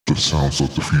The sounds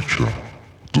of the future,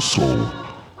 the soul,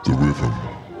 the rhythm.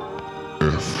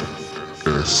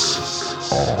 FSR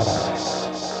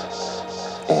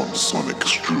on Sonic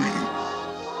Stream.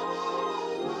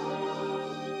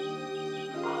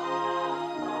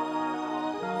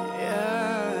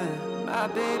 Yeah, my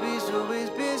baby's always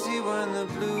busy when the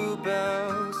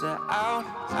bluebells are out.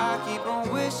 I keep on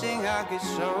wishing I could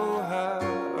show her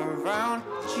around.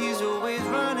 She's always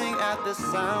running at the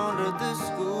sound of the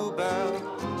school bell.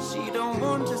 She don't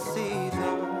want to see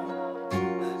them.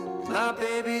 My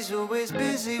baby's always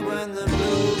busy when the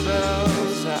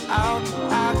bluebells are out.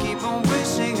 I keep on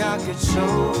wishing I could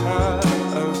show her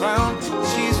around.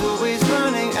 She's always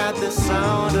running at the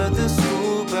sound of the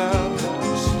school bell.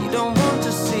 She don't want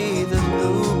to see the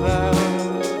bluebells.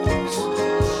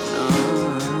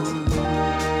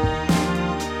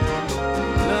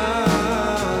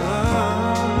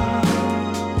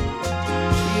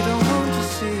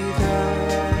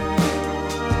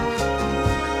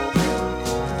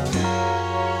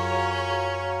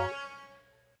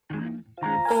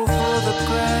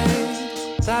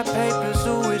 That paper's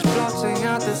always blotting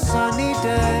out the sunny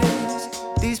days.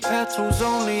 These petals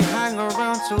only hang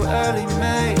around till early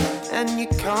May, and you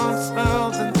can't smell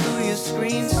them through your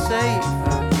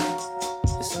screensaver.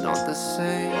 It's not the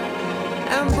same.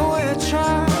 And boy, I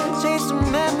try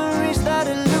chasing memories that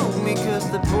elude me, cause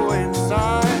the boy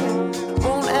inside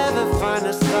won't ever find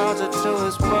nostalgia till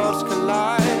his worlds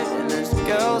collide. And there's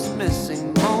girls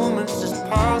missing moments just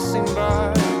passing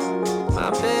by.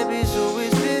 My baby's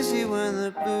always busy when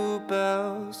the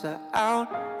bluebells are out.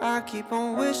 I keep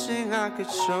on wishing I could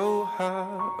show her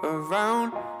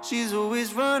around. She's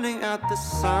always running at the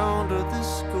sound of the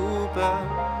school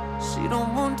bell. She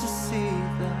don't want to see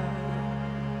that.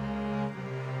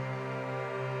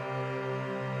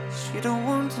 She don't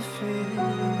want to feel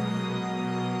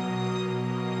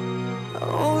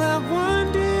all that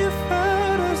wonder you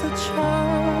felt as a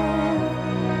child.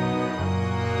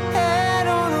 Head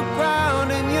on the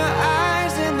ground and your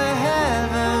eyes in the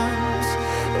heavens,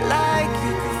 like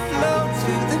you could float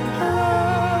to the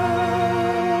clouds.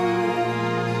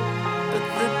 But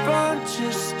the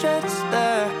branches stretch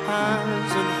their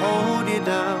hands and hold you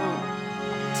down,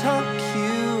 tuck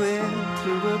you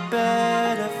into a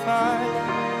better fight.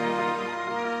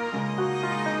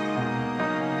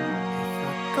 If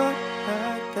I got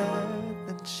her there,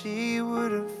 then she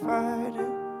wouldn't fight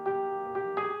it.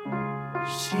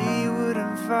 She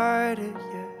wouldn't fight it,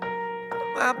 yeah.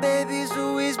 My baby's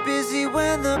always busy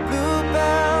when the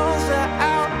bluebells are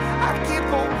out. I keep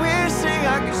on wishing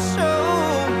I could show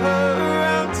her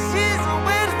around. She's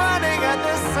always running at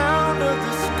the sound of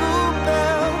the school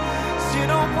bell. She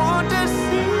don't want to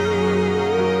see.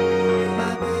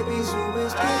 My baby's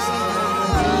always busy when the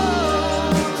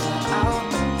bluebells are out.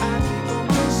 I keep on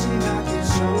wishing I could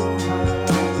show her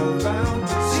around.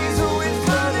 She's always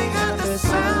running at the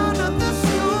sound of the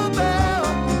school bell.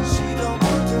 She don't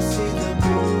want to see the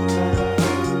bluebells.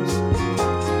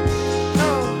 No.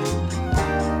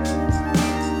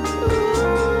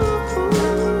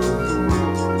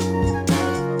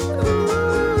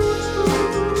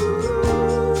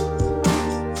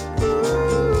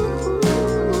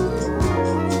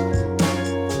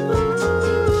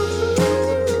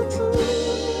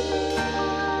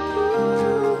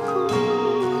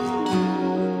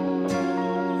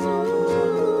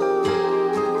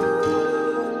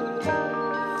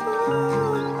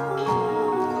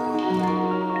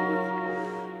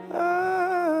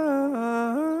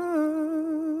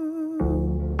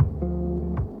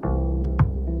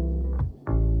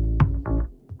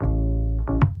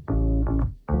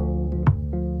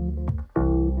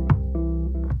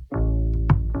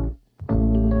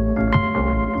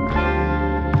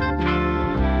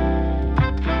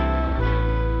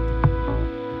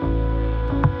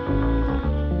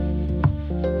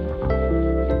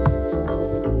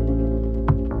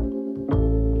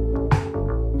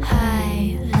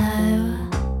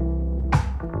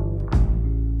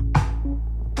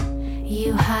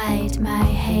 You hide my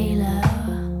halo.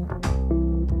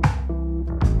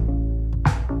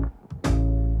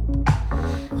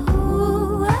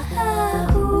 Ooh,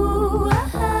 ah, ooh,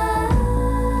 ah.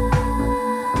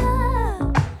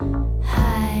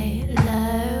 High,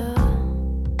 low.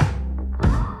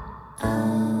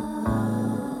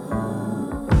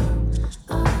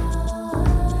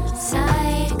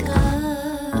 Cycles.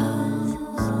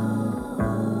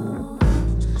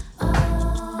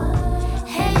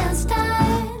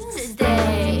 Hailstones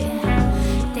today.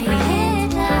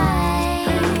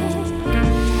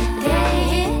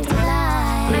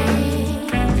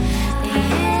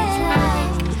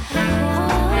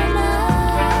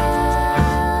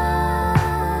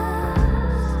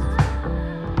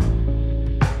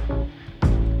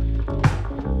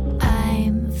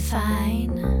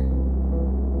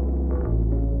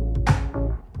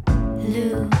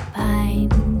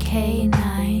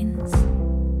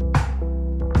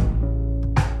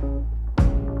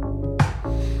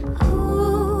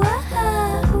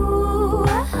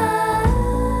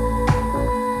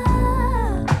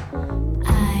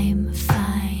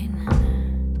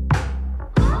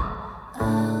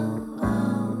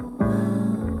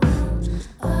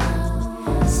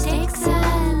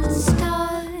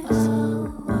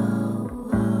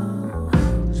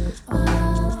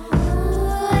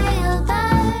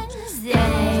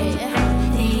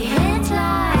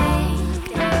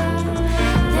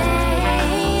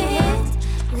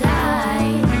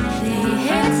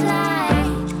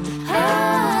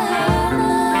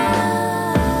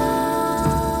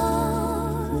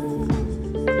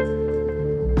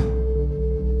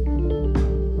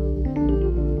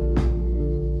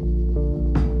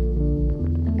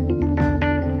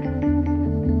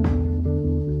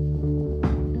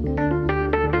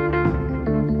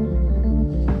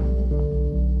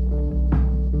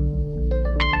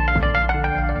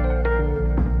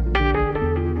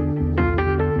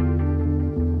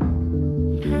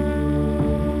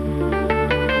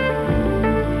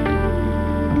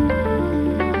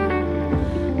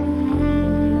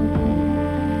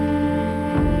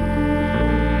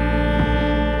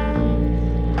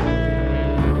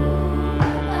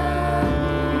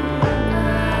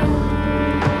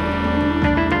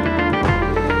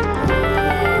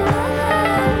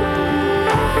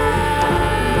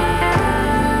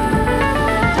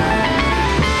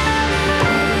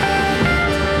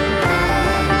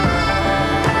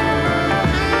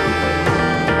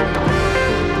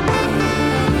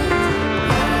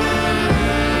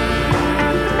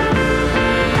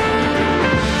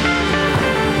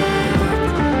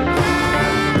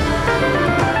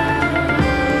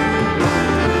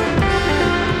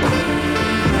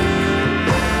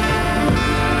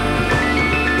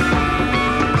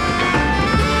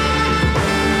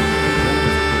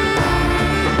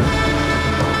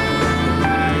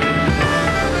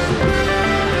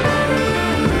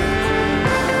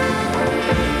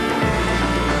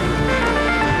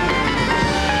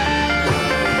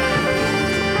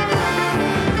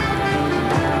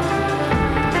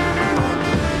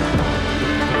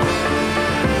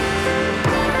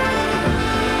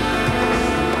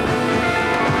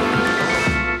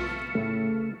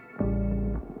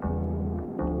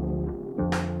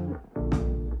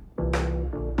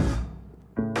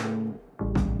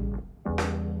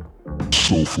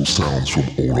 soulful sounds from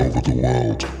all over the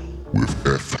world with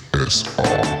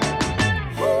FSR.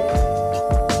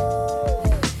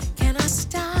 Can I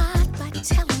start by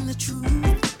telling the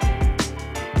truth?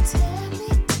 Tell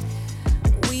it.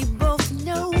 We both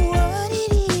know what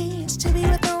it is to be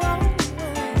with the wrong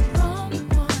one.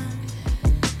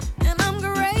 And I'm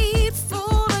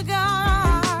grateful to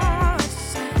God.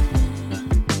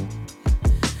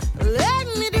 Let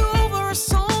me do over a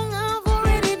song I've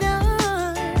already done.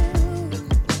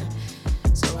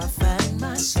 So I find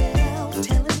myself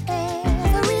telling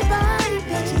everybody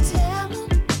that you tell them.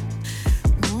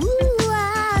 Ooh,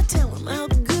 I tell them how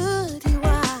good you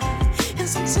are. And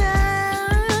sometimes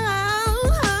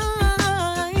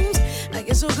I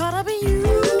get so caught up in you,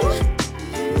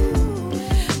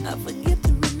 I forget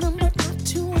to remember not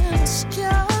to ask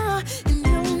you. And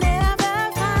you'll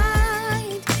never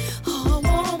find a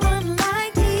woman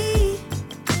like me.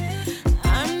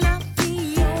 I'm not the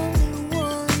only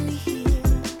one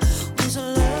here who's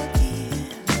lucky.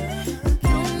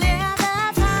 You'll never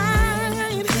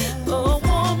find a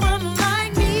woman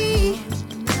like me.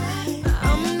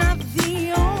 I'm not the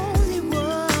only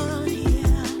one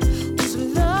here who's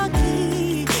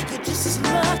lucky. You're just as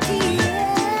lucky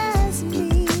as me.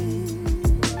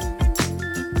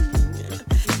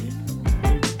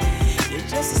 You're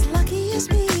just as lucky as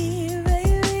me,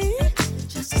 baby.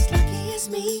 Just as lucky as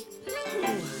me.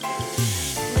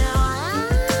 Now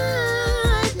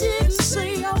I didn't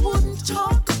say I wouldn't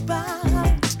talk about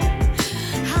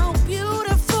how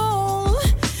beautiful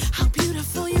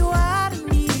you are to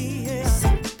me. So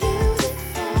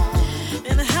beautiful.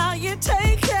 And how you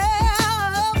take care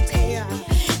of me.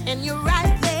 And you're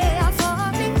right there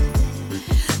for me.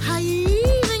 How you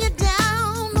even get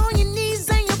down on your knees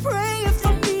and you pray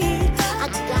for me. I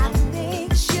just gotta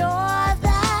make sure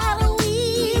that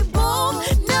we both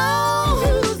know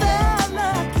who's the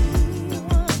lucky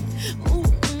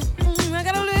one. I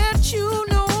gotta let you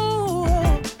know.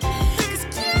 'Cause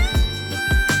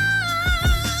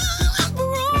I'm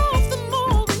broke the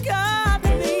more than God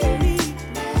made me.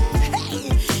 Hey,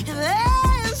 and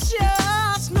there's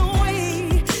just no way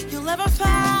you'll ever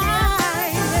find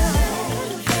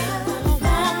a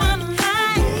woman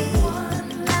like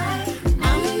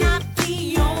I'm not the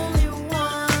only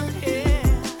one here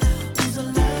who's a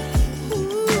lucky.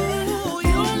 Ooh,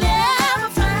 you'll never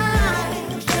find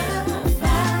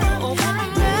a woman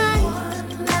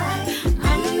like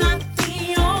I'm not the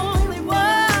only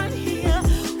one here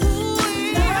who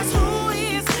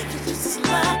is just as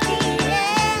lucky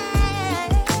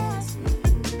as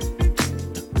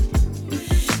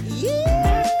you.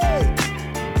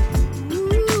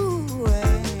 Ooh,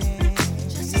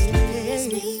 just as lucky as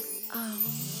me.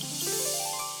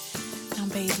 Now,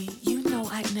 baby, you know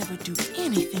I'd never do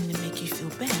anything to make you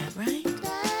feel bad, right?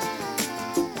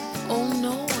 Oh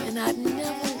no, and I'd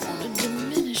never want to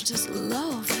diminish this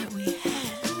love that we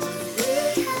had.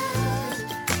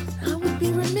 I would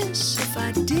be remiss if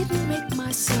I didn't make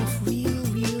myself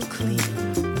real clear.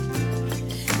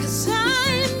 'Cause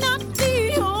I'm not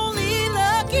the only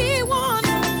lucky one.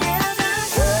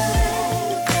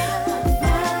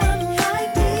 One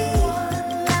like me.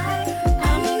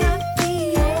 I'm not the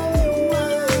only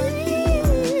one here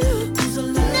who's a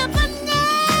never.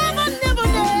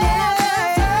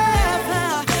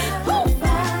 One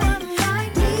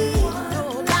like me.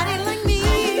 Nobody like me.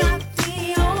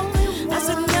 I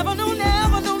said never, no,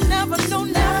 never, no, never, no,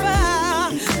 never.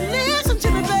 Listen to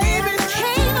me, baby.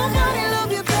 Can't nobody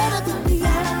love you better than me.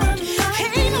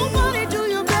 Can't nobody do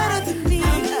you better than me.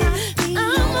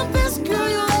 I'm the best girl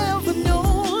you'll ever know.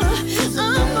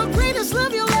 I'm the greatest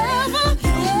love you'll ever.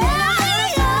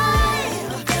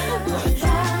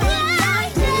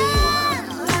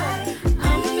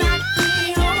 I'm not the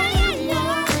only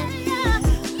one.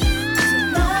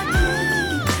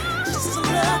 Just as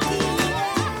lucky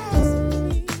as me.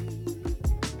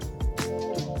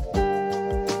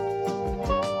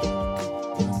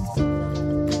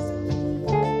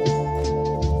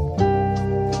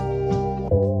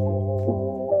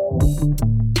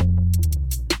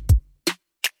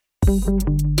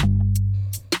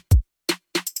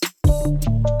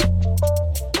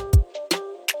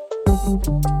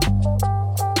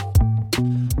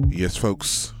 Yes,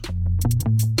 folks.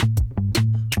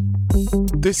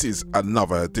 This is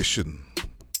another edition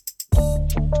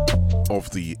of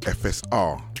the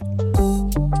FSR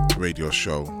radio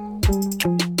show.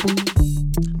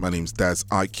 My name's Daz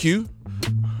IQ.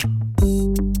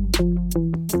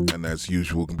 And as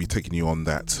usual, we're going to be taking you on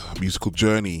that musical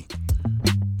journey,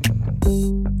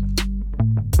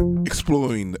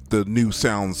 exploring the new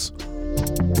sounds,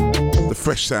 the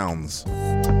fresh sounds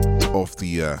of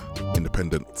the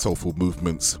independent soulful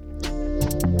movements.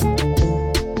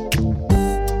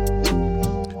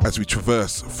 As we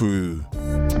traverse through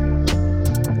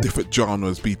different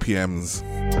genres, BPMs,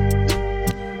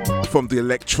 from the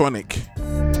electronic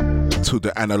to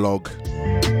the analog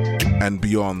and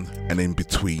beyond and in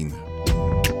between.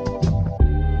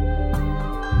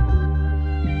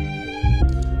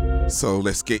 So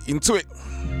let's get into it.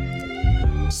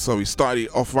 So we started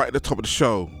off right at the top of the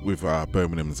show with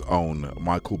Birmingham's own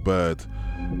Michael Bird,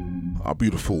 our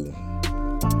beautiful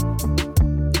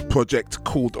project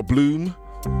called Bloom,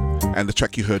 and the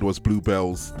track you heard was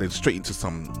Bluebells. Then straight into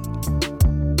some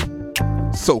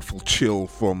soulful chill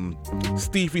from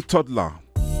Stevie Toddler,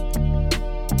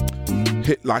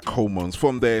 Hit Like Hormones,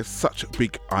 from their Such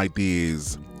Big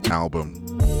Ideas album.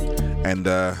 And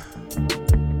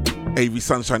AV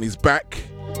Sunshine is back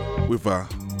with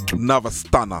another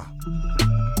stunner,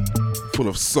 full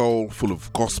of soul, full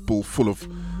of gospel, full of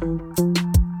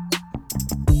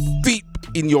deep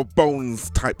in your bones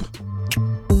type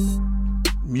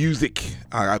music,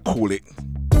 I call it.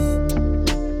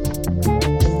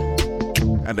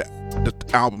 And the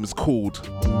album is called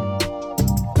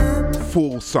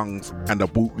Full Songs and a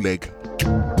Bootleg.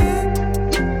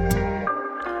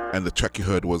 And the track you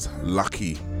heard was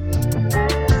Lucky.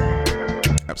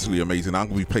 Absolutely amazing. I'm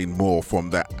going to be playing more from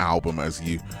that album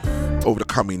over the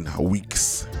coming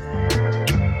weeks.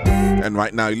 And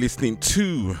right now you're listening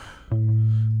to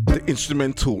the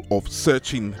instrumental of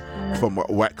Searching from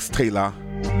Wax Taylor,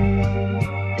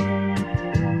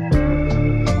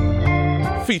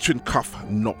 featuring Cuff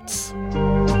Knots.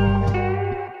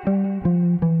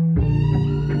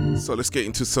 So let's get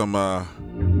into some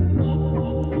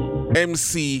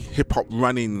MC hip-hop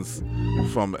run-ins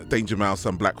from Danger Mouse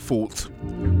and Black Thought.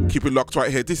 Keep it locked right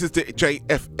here. This is the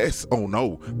JFS. Oh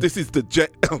no, this is the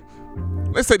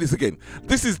Let's say this again.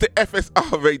 This is the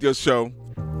FSR radio show.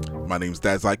 My name's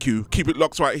Daz IQ. Keep it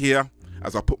locked right here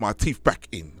as I put my teeth back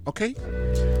in. Okay?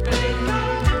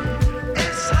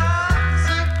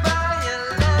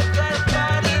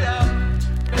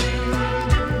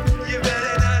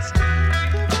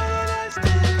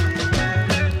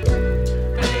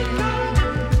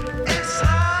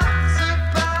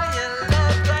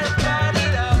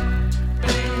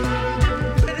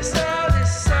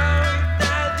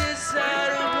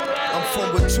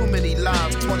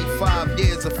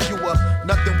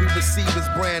 Nothing we receive is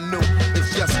brand new,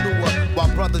 it's just newer.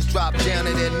 While brothers drop down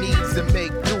to their knees and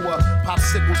make newer.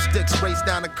 Popsicle sticks race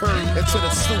down the curb into the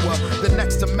sewer. The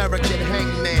next American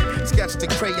hangman, sketched in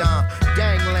crayon.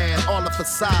 Gangland, all the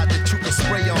facade that you can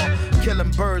spray on.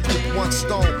 Killing birds with one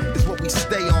stone is what we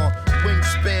stay on.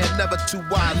 Wingspan never too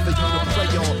wide for you to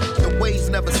play on. The ways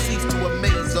never cease to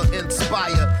amaze or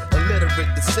inspire.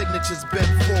 Illiterate, the signature's been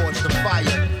forged in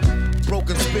fire.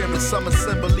 Broken spirits, some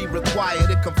assembly required.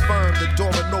 It confirmed the door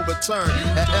of no return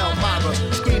at Elmira.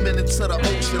 Screaming into the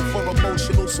ocean for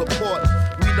emotional support.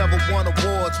 We never won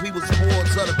awards, we was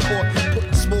wards of the court.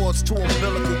 Putting swords to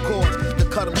umbilical cords to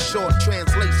cut them short.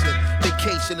 Translation,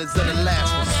 vacation is in the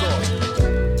last resort.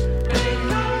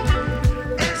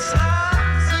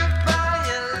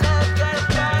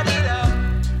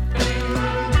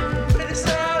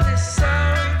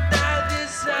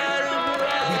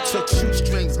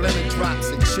 Lemon drops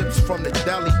and chips from the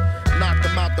deli. Knock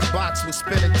them out the box with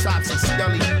spinning tops and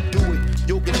skelly. Do it,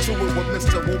 you'll get to it what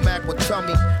Mr. Womack would tell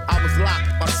me. I was locked,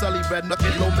 my celly read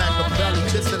nothing, no Machiavelli.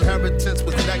 This inheritance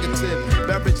was negative.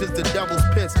 Beverage is the devil's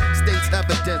piss, states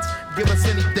evidence. Give us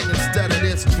anything instead of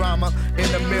this drama. In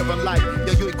the mirror light,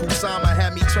 Yayoi Kusama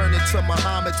had me turn into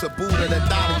Muhammad to Buddha the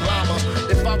Dalai Lama.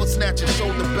 If I was snatching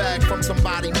shoulder bag from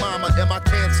somebody mama, am I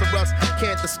cancerous?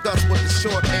 Can't discuss what the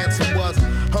short answer was.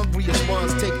 Hungriest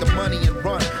ones take the money and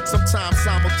run. Sometimes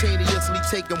simultaneously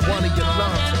taking one of your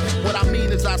lungs. What I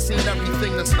mean is I've seen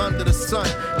everything that's under the sun.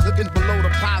 Looking below the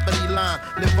poverty line,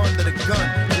 live under the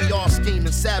gun. We all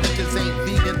scheming, savages ain't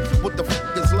vegan. What the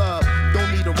fuck is love?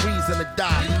 Don't need a reason to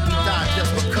die. We die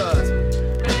just because.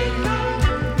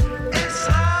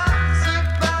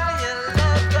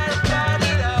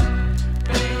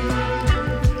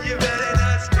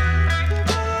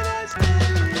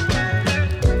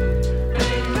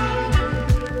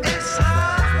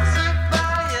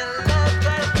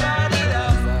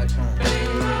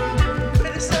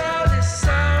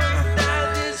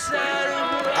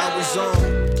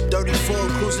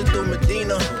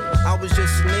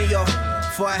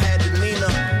 Before I had the Nina,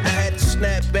 I had to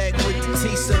snap back with the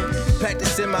Tisa.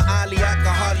 Practicing my ollie, I could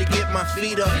hardly get my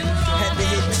feet up. Had to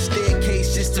hit the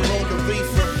staircase just to roll the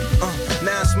reefer.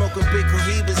 Now I'm smoking big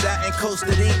cohibas out in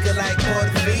Costa Rica like Puerto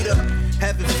Vita.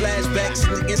 Having flashbacks,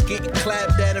 niggas getting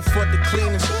clapped at in front of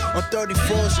cleaners on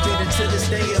 34th Street. Until this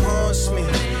day it haunts me.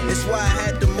 It's why I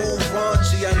had to move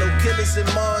raunchy. I know killers in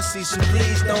Marcy, so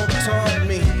please don't taunt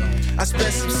me. I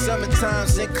spent some summer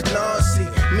times in Canarsie.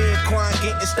 Me and Quan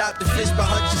getting stopped to fish by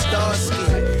Hutch and Starsky.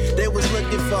 They was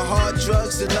looking for hard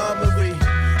drugs and armory.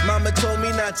 Mama told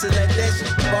me not to let that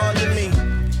shit bother me.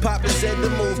 Papa said to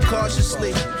move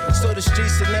cautiously, so the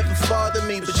streets will never bother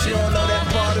me. But you don't know that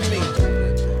part of me.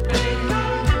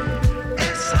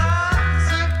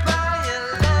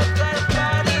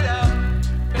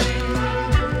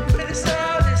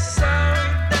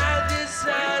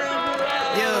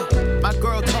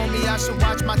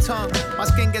 My tongue, my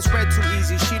skin gets red too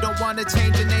easy. She don't wanna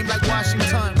change her name like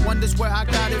Washington. Wonders where I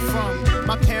got it from.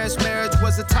 My parents' marriage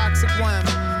was a toxic one.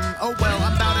 Oh well,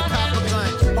 I'm bout to cop a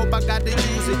gun. Hope I got to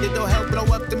use it. It'll help blow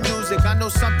up the music. I know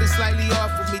something slightly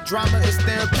off with me. Drama is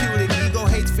therapeutic. Ego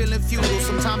hates feeling futile.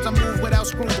 Sometimes I move without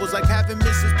scruples, like having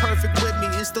Mrs. Perfect with me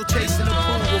and still chasing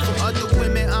approval from other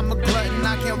women. I'm a glutton.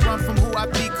 I can't run from who I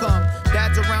become.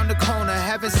 Dad's around the corner.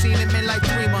 Haven't seen him in like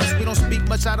 3 months. We don't speak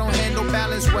much. I don't handle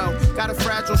balance well. Got a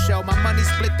fragile shell. My money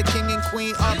split the king and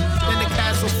queen up. Then the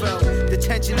castle fell. The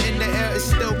tension in the air is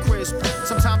still crisp.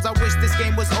 Sometimes I wish this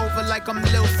game was over like I'm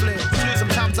Lil Flip.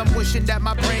 Sometimes I'm wishing that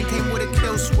my brain came with a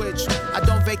kill switch. I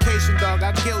don't vacation, dog.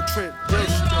 I guilt trip. Real shit.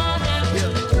 Yeah.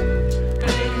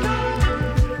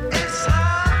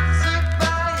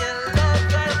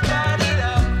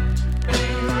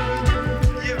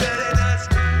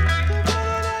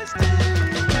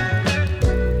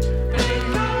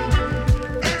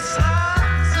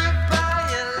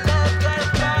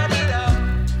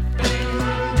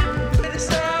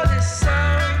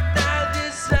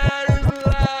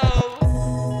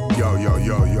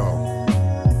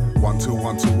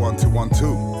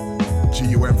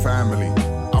 GUM family,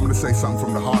 I'm gonna say something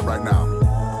from the heart right now.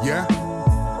 Yeah?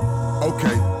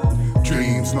 Okay.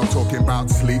 Dreams, not talking about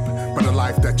sleep, but the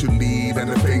life that you lead and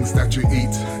the things that you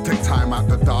eat. Take time out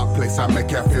the dark place, I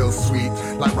make it feel sweet.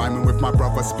 Like rhyming with my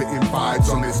brother, spitting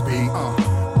vibes on this beat.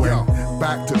 Well,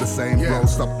 back to the same road,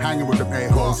 stop hanging with them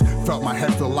a-holes. Felt my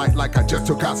head feel light like I just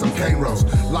took out some cane rolls.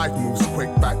 Life moves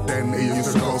quick back then, it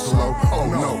used to go slow. Oh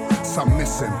no, some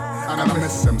missing. And I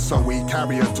miss him, so we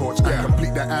carry a torch and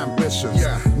complete their ambitions.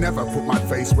 Never put my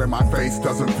face where my face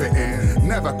doesn't fit in.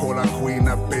 Never call a queen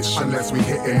a bitch unless we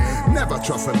hit it. Never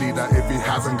trust a leader if he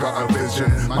hasn't got a vision.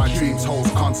 My dreams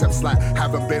hold concepts like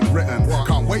haven't been written.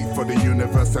 Can't wait for the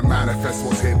universe to manifest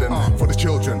what's hidden. For the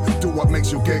children, do what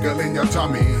makes you giggle in your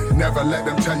tummy. Never let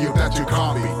them tell you that you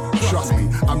can't be. Trust me,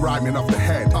 I'm rhyming off the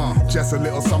head. Just a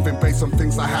little something based on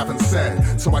things I haven't said.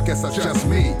 So I guess that's just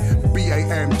me.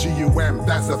 BAMGUM,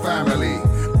 that's the family.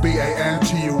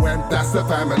 BAMGUM, that's the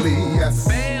family. Yes.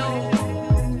 Fail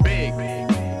big.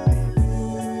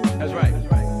 That's right.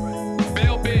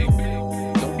 Fail big.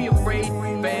 Don't be afraid.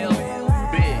 Fail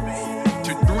big.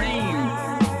 To dream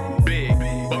big.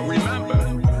 But remember,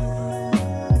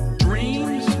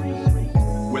 dreams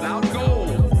without goal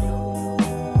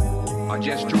are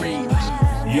just dreams.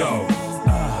 Yo.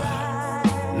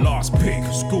 Last pick,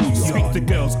 schoolyard. Speak to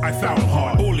girls I found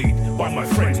hard. Bullied by my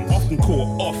friends, often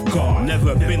caught off guard.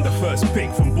 Never been the first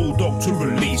pick from Bulldog to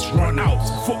release. Run out,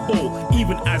 football,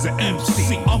 even as an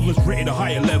MC. Others rated a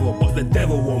higher level, but the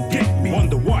devil won't get me.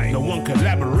 Wonder why no one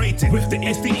collaborated with the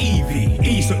SDEV.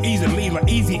 E so easily, like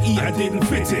Easy E, I didn't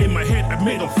fit it. In my head, I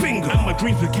made a finger, and my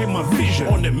dreams became my vision.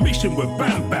 On a mission with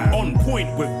Bam Bam, on point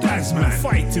with Dazman.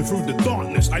 Fighting through the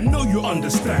darkness, I know you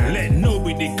understand. Let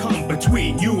nobody come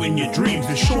between you and your dreams.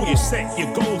 Ensure you set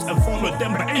your goals and follow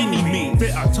them by any means.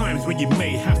 There are times when you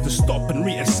may have to stop and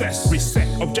reassess. Reset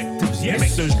objectives, yes.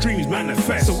 Make those dreams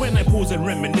manifest. So when I pause and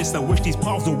reminisce, I wish these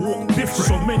paths would walk different.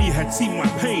 So many had seen my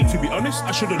pain. To be honest,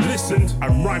 I should have listened.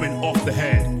 I'm rhyming off the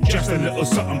head. Just a little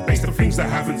something based on things I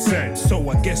haven't said. So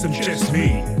I guess I'm just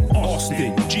me.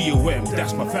 Austin, GUM,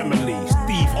 that's my family.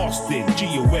 Steve Austin,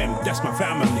 GUM, that's my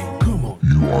family. Come on.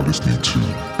 You are listening to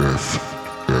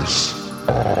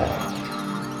FSR.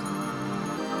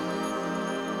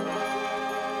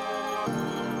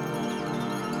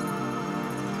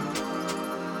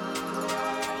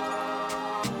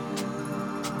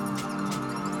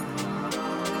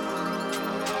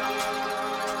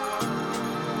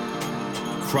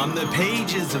 From the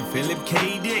pages of Philip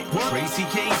K. Dick, Tracy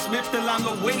K. Smith, the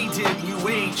longer waited, new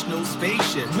age, no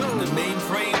spaceship. The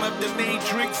mainframe of the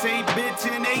matrix, 8 bits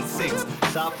and 8.6.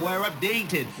 Software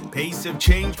updated, pace of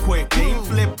change quick. Game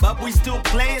flip, but we still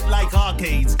play it like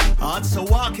arcades. Art so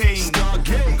arcane,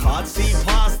 can't see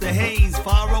past the haze.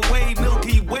 Far away,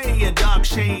 Milky Way, a dark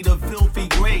shade of filthy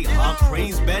gray. While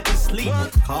cranes better sleep,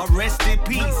 car rest in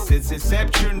peace. Since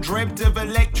inception, dreamt of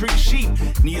electric sheep.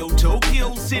 Neo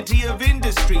Tokyo, city of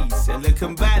industries.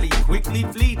 Silicon Valley, quickly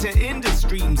flee to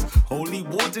industries. Holy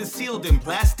water sealed in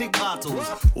plastic bottles.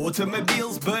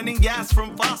 Automobiles burning gas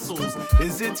from fossils.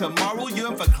 Is it tomorrow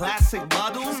yearn for classic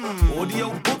models?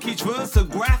 Audio book, each verse a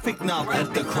graphic novel.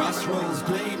 At the crossroads,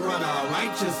 Blade Runner,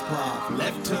 righteous path.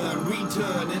 Left turn,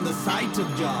 return in the sight of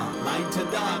Jah. Light to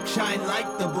dark, shine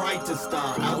like the brightest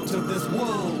star. Out of this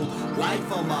world,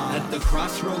 life on Mars. At the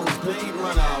crossroads, Blade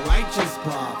Runner, righteous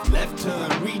path. Left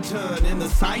turn, return in the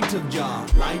sight of Jah.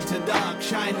 Light to dark,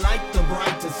 shine like the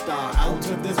brightest star. Out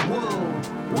of this world.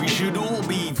 We should all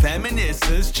be feminists,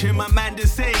 as Chimamanda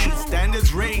says.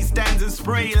 Standards raised, standards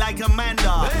spray like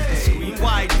Amanda. Screen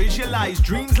wide, visualize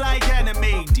dreams like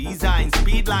anime. Design,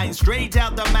 speed line, straight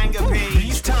out the manga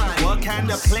page.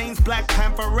 Wakanda plains, Black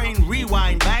Panther rain.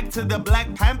 Rewind back to the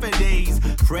Black Panther days.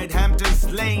 Fred Hampton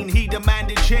slain, he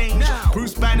demanded change.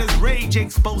 Bruce Banner's rage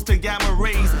exposed to gamma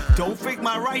rays. Don't fake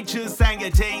my righteous, sang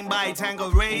attained by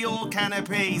Tangeray or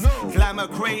canapes. Glamour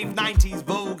crave, 90s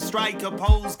Vogue, striker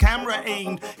pose, camera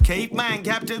aimed. Caveman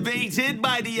captivated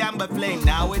by the amber flame.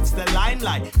 Now it's the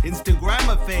limelight,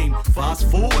 Instagrammer fame.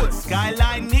 Fast forward,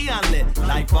 skyline neon lit.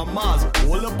 Life on Mars,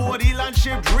 all aboard Elon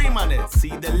ship, dream on it. See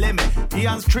the limit,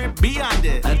 Eon's trip beyond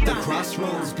it. At the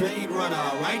crossroads, Blade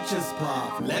Runner, righteous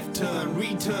path. Left turn,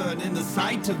 return in the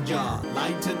sight of Jah.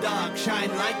 Light to dark,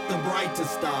 shine like the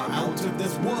brightest star. Out of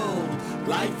this world,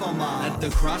 life on Mars. At the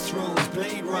crossroads,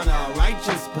 Blade Runner,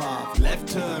 righteous path. Left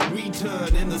turn,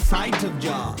 return in the sight of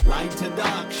Jah. Light to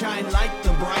dark, shine like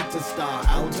the brightest star.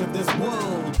 Out of this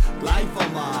world, life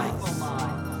on Mars.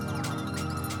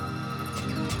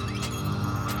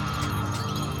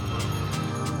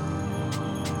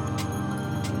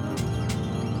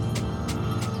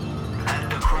 At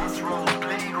the crossroads,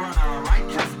 Blade Runner,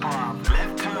 righteous path.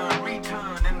 Left turn,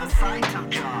 return in the sight of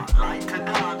Jah. Light to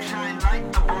dark, shine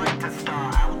like the brightest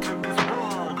star. Out of this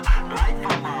world, life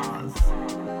on Mars.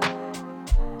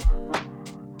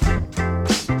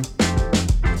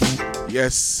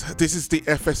 Yes, this is the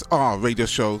FSR radio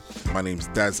show. My name's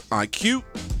Daz IQ.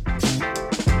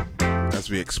 As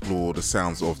we explore the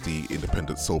sounds of the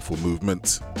independent soulful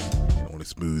movement, all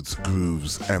its moods,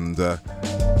 grooves, and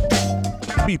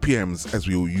BPMs, as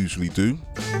we all usually do.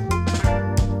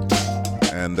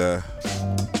 And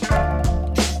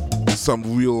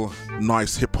some real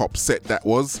nice hip hop set that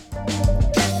was.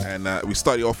 And we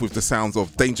started off with the sounds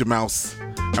of Danger Mouse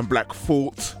and Black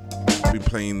Thought. We've been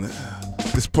playing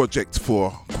this project for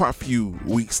quite a few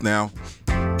weeks now.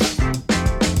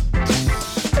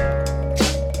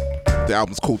 The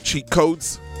album's called Cheat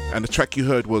Codes, and the track you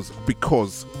heard was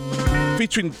Because,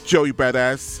 featuring Joey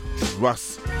Badass,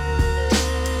 Russ,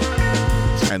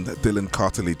 and Dylan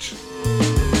Cartilage.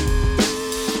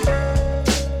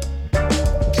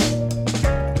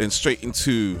 Then straight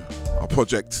into a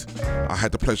project I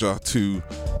had the pleasure to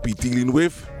be dealing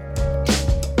with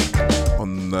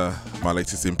on my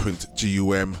latest imprint,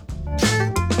 GUM,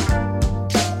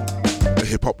 the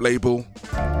hip-hop label,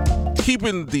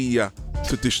 keeping the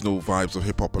traditional vibes of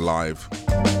hip-hop alive.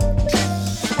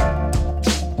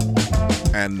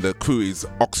 And the crew is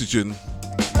Oxygen,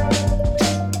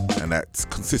 and that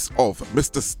consists of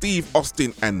Mr. Steve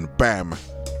Austin and Bam,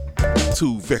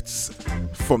 two vets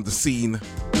from the scene.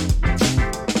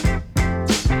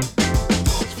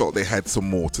 Felt they had some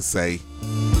more to say.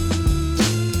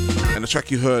 And the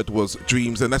track you heard was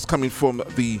Dreams, and that's coming from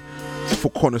the For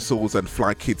Connoisseurs and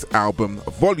Fly Kids album,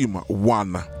 Volume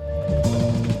 1.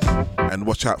 And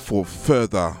watch out for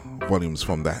further volumes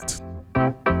from that.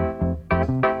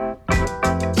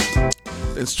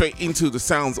 Then straight into the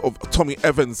sounds of Tommy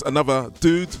Evans, another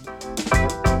dude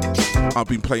I've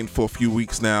been playing for a few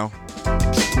weeks now.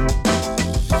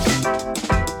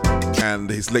 And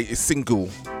his latest single,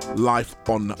 Life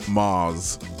on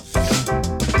Mars.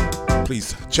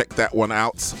 Please check that one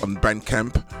out on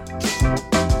Bandcamp.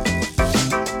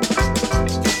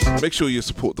 Make sure you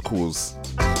support the cause.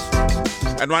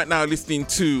 And right now, listening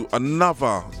to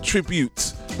another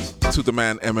tribute to the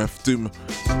man MF Doom,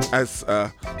 as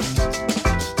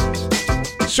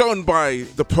shown by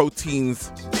the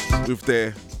Proteins with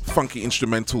their funky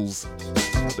instrumentals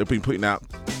they've been putting out.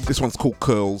 This one's called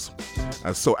Curls.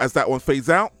 So as that one fades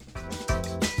out,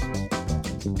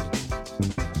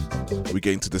 we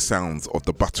get into the sounds of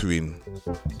the Buttering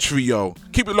Trio.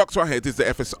 Keep it locked right here. This is the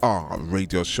FSR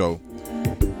radio show.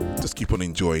 Just keep on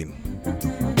enjoying.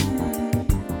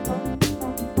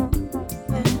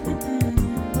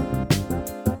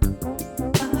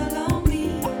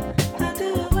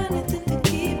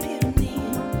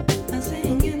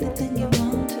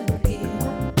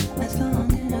 As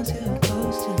long as you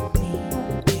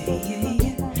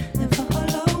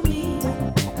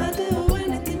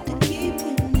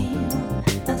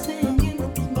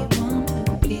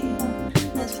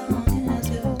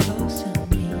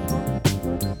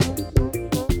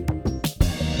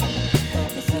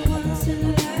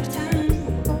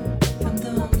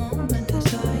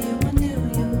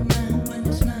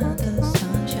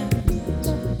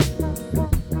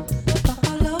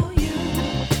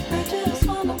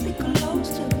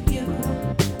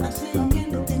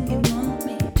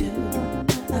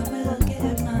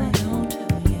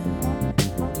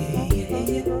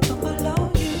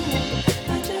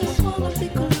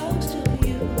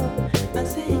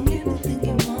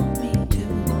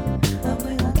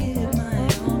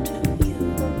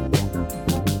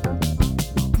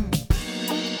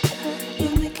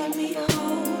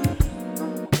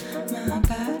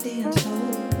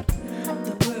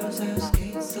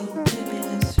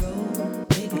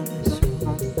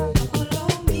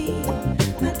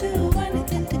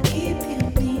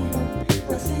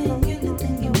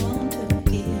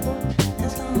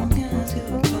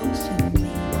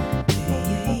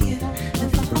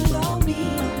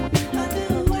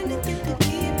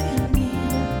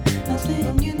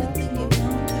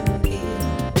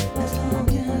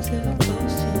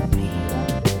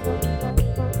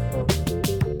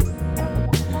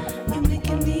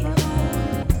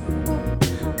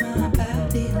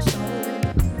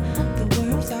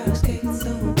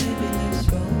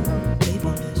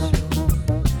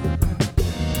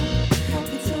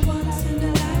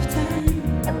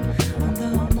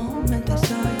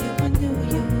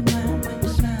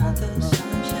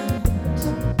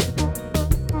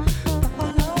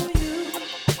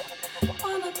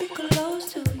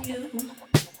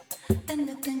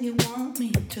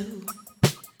to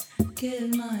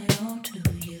give my all to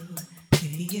you.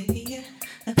 Yeah, yeah, yeah.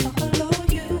 And follow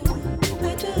you.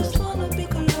 I just wanna be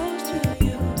close to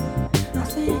you. I'll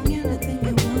sing anything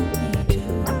you want me to.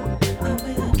 I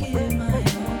will give my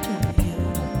all to you.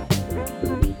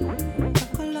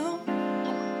 Follow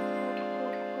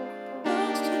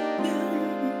close to you.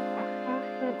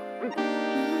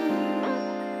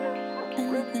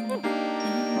 Anything you want.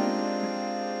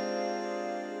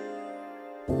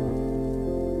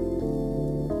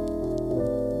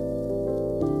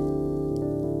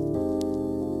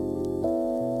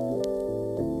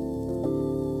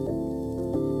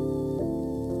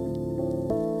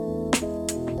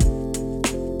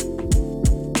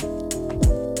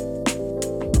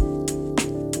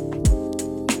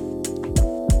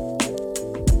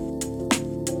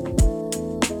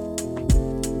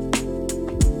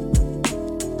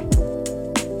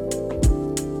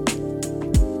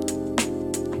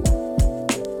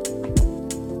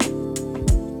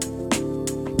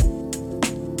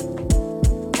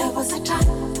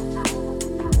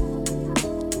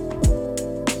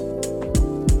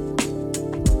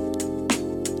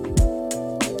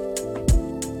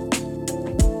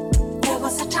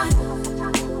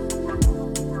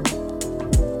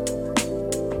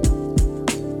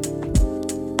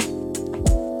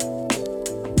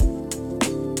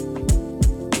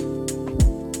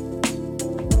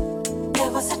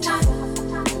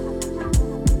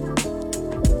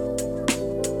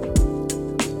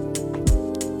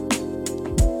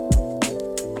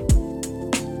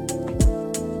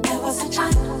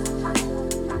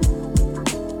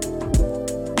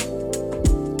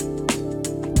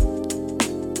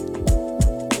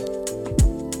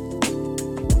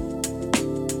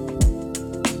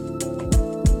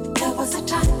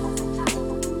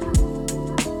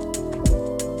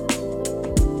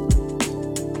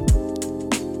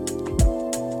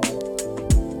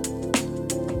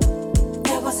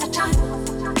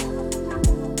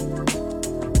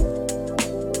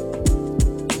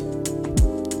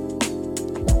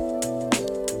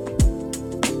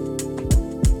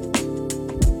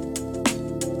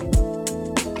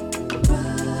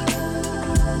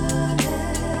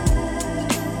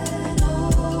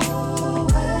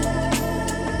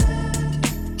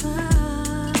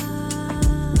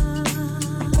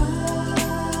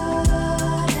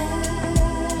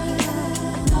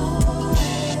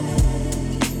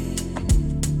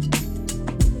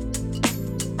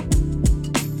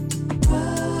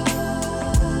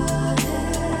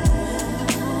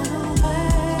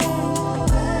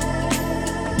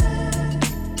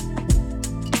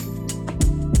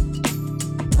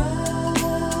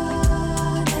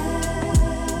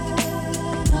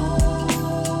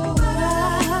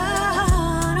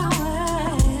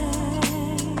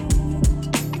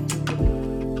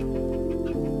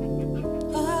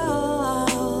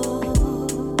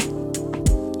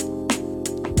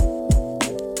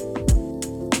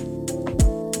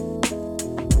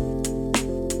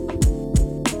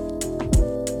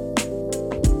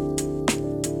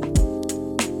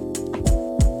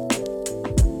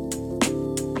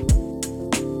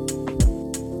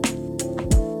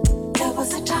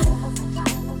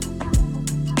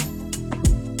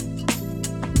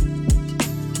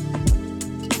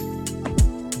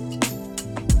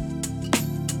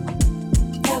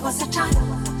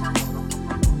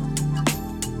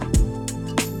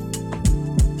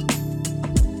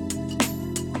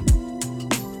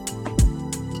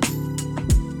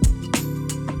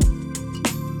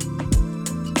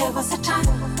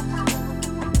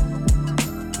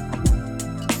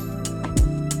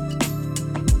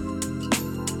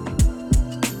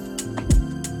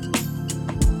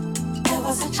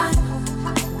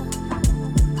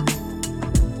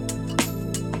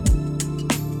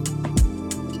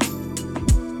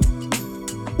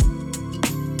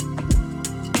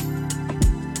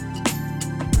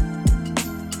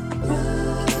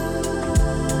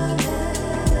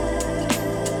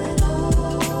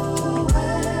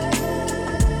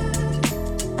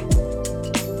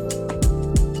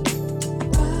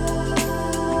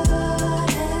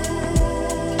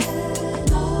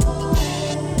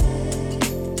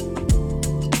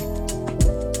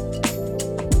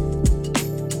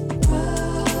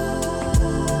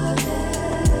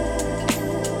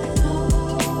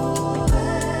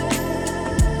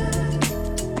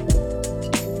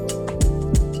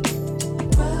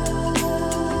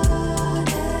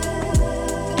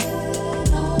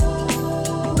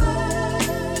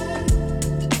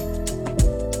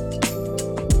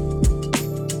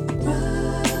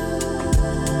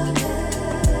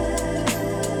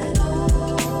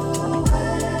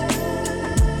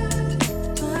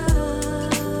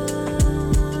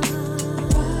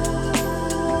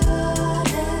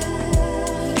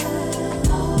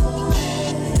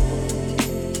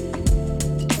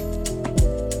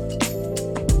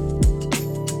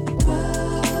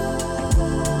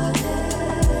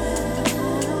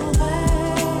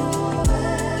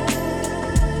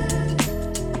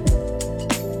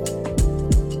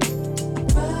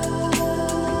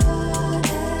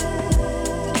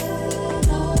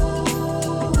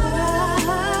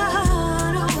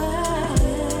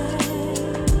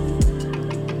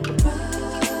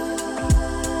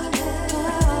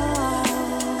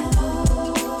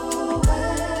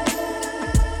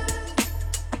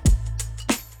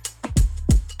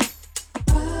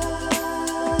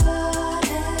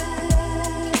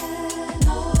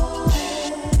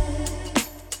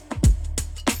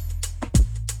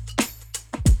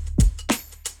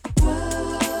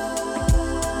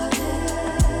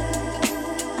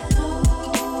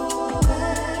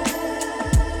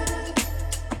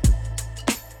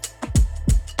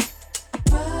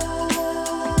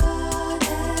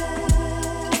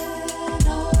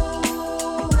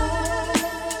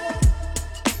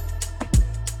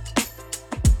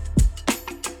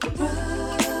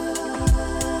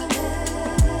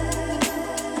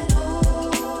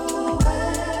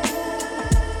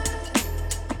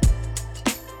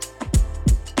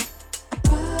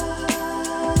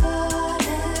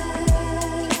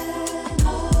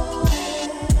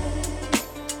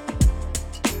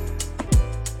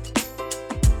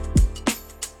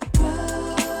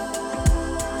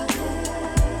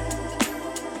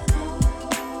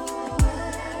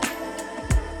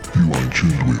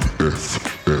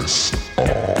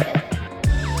 FSR.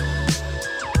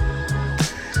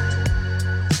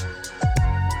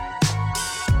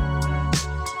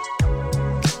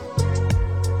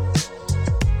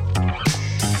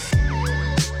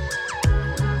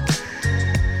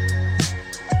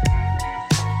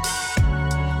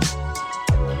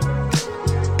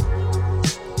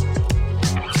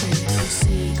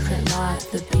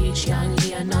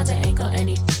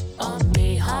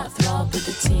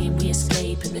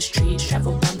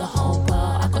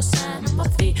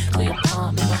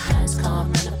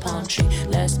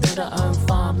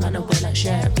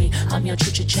 I'm your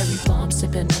choo cherry bomb,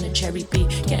 sipping on a cherry beat,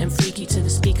 getting freaky to the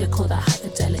speaker, call that high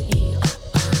fidelity.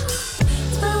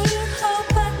 Now you hold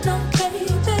back now, baby,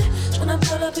 tryna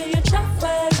pull up in your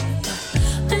driveway.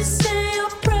 They say your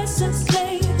presence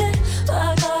lately, but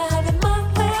I gotta have it my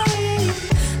way.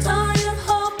 Now you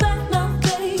hold back now,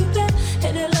 baby,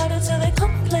 hit it louder till they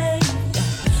complain.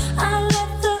 I let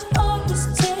the orders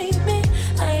take me,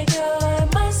 I go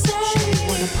at my say. She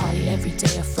wanna party every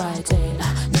day of Friday.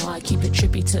 No, I keep it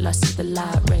trippy till I see the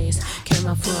light rays. Came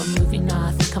out for a movie, now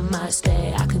I think I might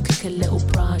stay. I can cook a little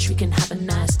brunch, we can have a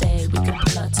nice day. We can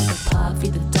pull up to the park,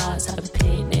 feed the dogs, have a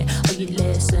picnic. Or you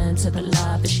listen to the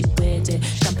love, but she weird it.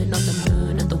 Jumping on the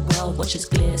moon and the world watches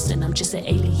glisten. I'm just an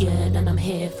alien and I'm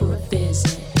here for a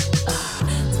visit.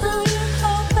 Now you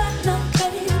hold back now,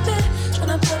 baby,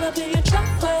 tryna pull up in your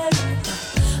driveway.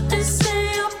 They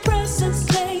say your presence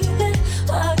lately,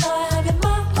 but I gotta have it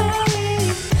my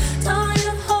way. Now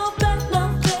you hold back now,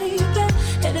 baby,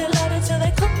 hit it louder till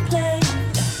they complain.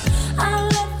 I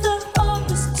let the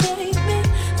orders take me,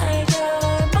 I go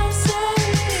at my say.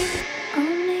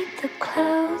 I'll make the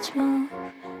clouds move,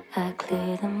 I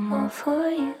clear them all for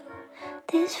you.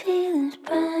 This feeling's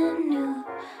brand new,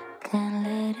 can't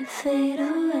let it fade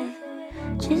away.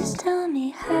 Just tell me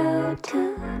how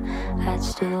to, I'd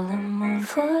steal the moon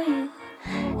for you.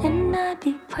 And I'd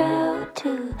be proud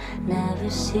to never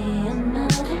see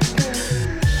another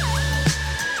day.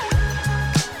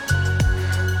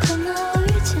 Put my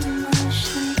words in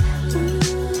motion, ooh.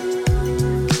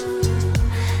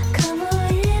 Come a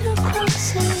little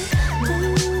closer,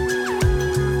 ooh.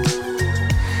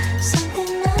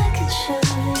 Something I could show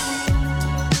you.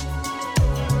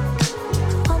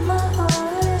 On my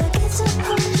heart, it's a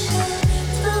potion.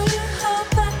 Now you hold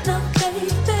back now, baby,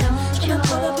 tryna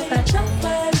pull up in your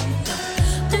driveway.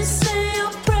 They say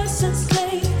your presence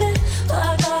lately, but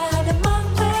I gotta have it my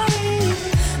way.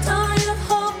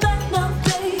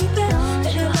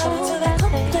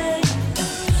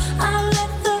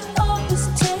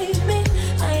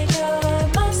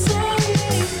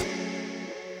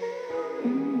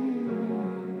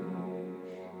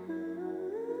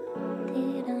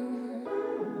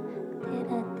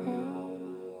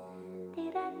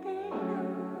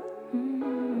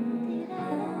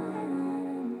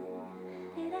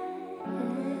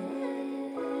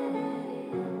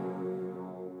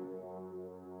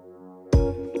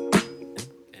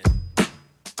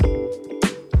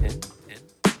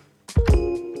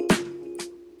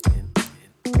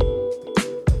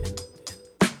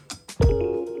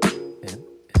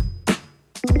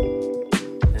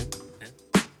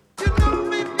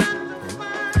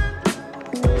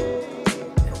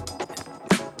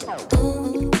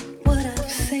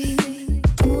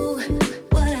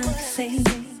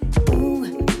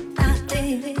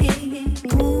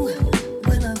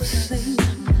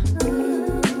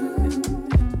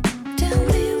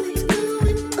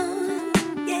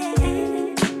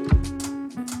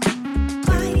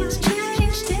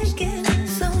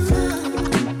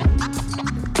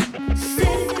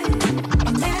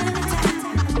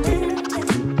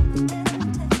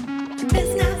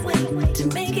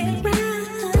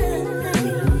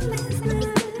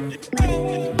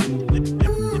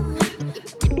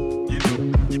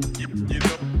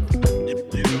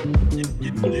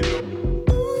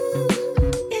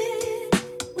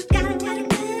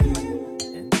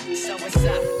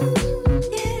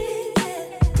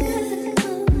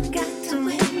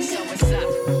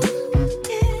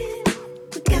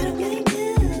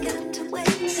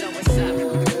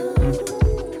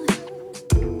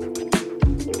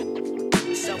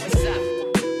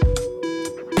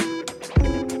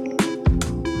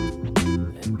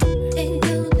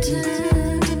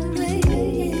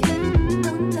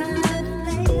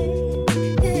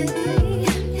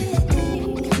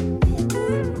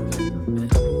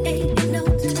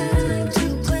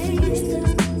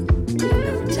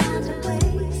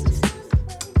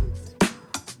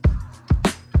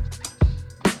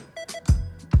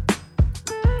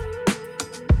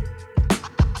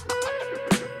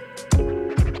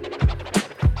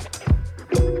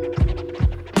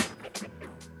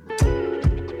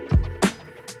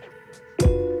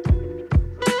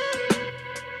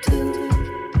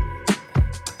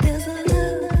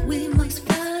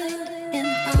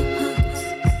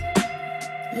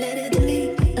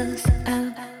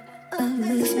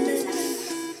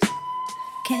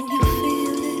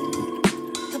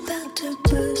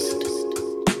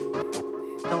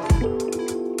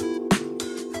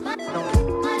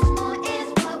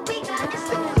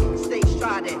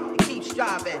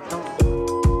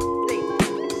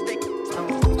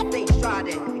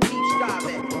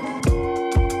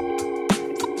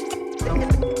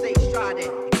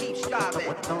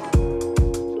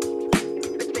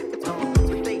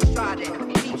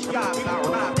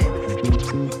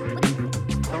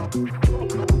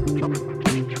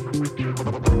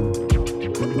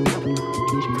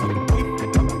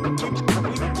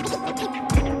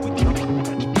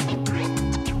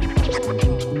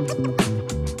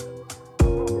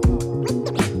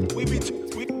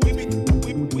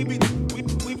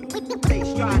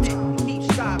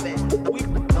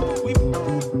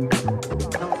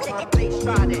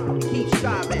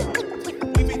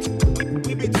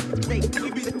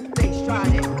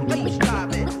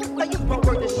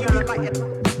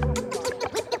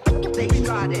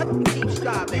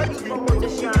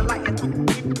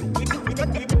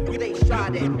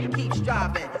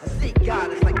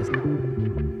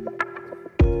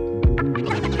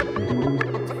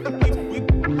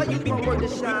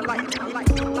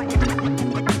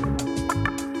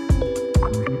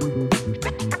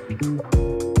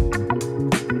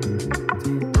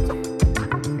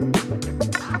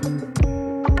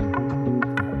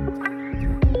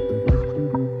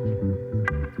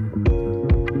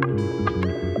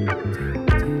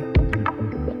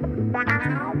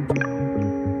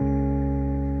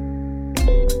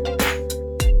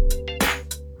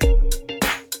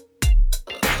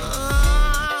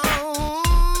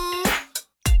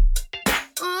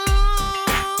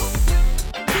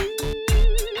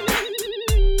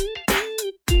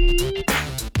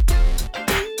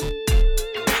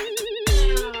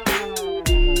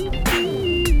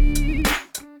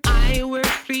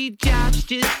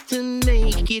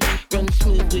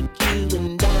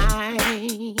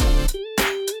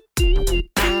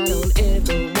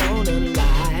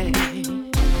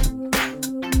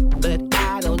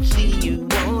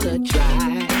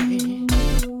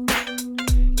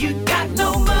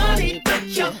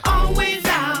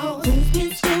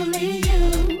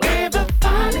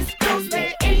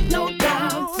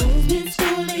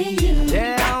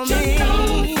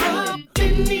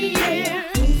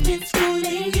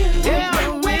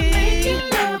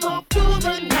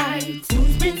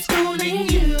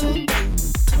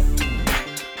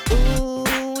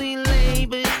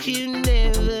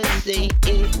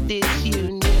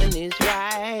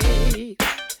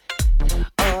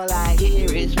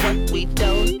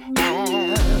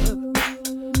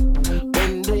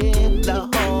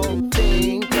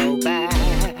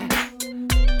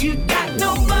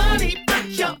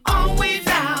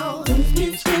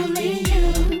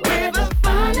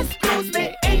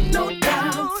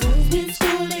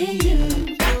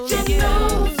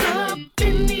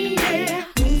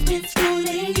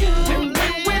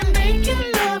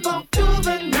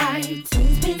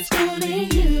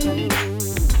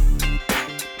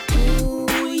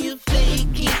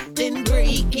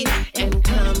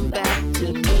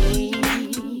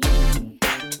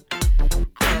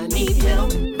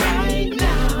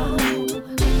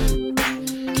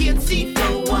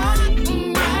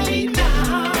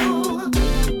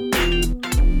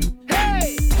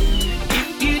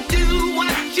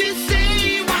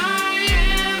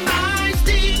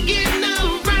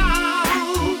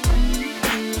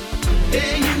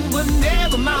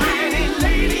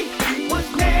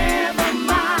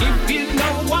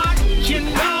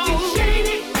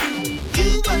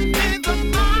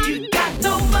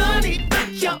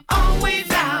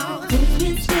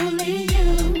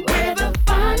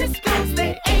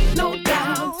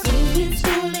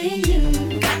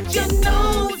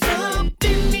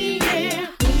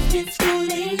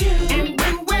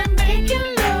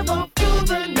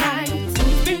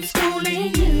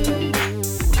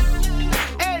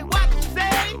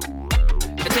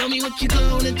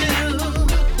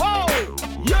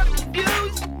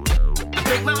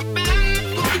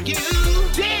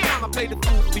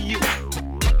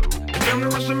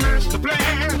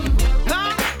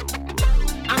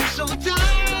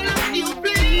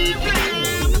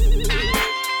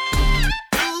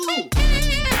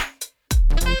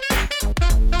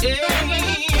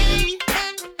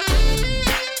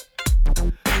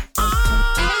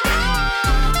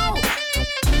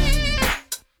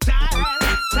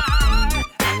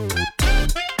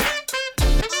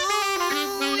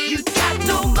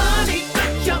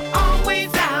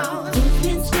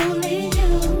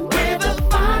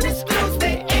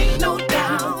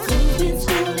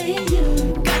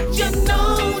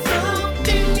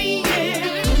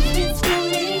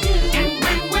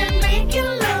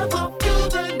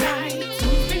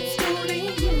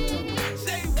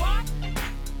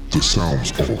 The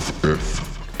sounds of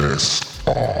FSR.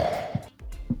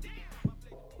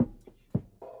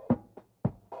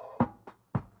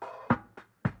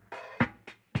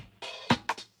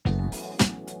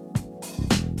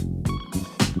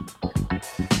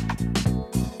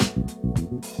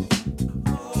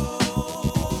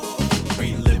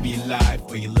 Live your life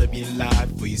Or you live your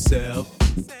life for yourself?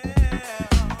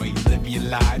 Or you live your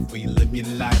life, or you live your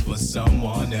life for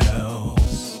someone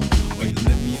else? Or you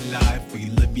live your life, or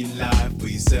you live your life for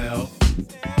yourself?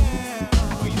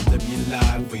 Or you live your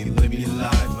life, or you live your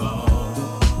life,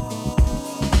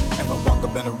 If I walk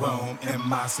up in a room,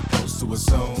 am I supposed to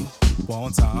assume?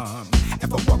 One time.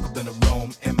 If I walk up in a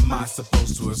room, am I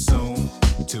supposed to assume?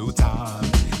 Two times.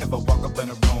 If I walk up in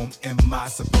a room, am I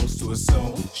supposed to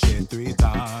assume? Shit, three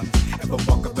times. If I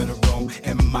walk up in a room,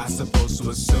 am I supposed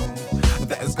to assume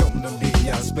that it's gonna be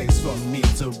a space for me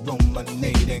to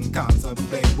ruminate and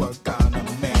contemplate what kind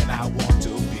of man I want to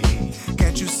be?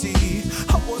 Can't you see?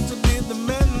 I want to be the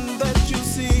man that you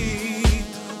see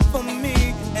for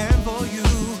me and for you.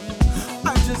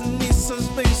 I just need some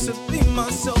space to be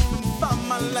myself and find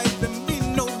my life and be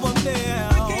no one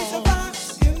else. I can't survive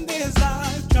in this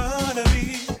life trying to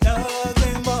be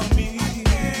nothing but me. I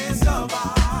can't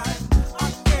survive. I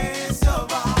can't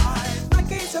survive. I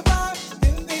can't survive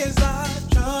in this life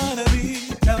trying to be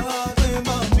nothing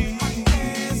but me. I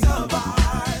can't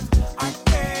survive. I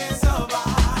can't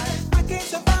survive. I can't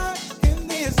survive in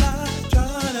this life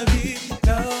trying to be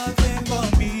nothing but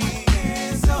me. I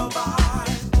can't survive.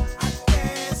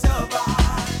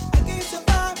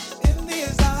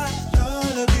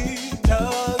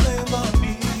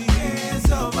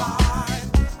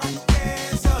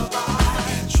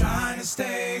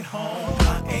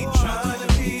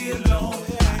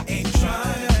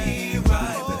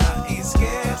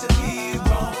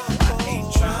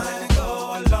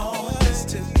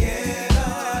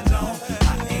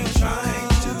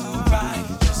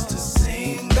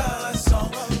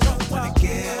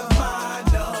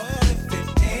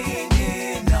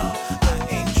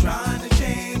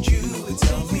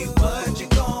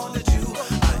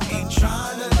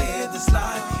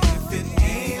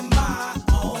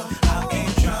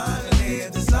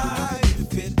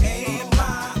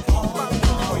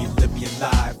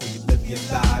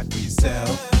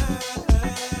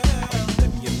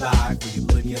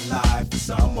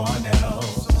 Someone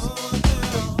else.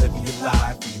 When you live your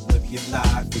life, when you live your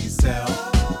life for yourself.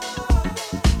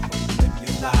 When you live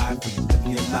your life, when you live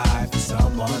your life for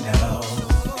someone else.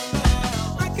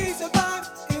 I can't survive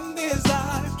in this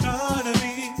life trying to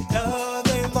be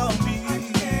nothing but me. I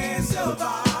can't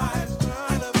survive.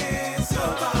 I can't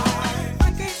survive.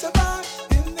 I can't survive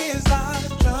in this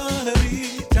life trying to be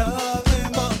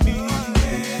nothing but me. I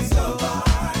can't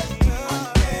survive. I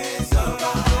can't survive.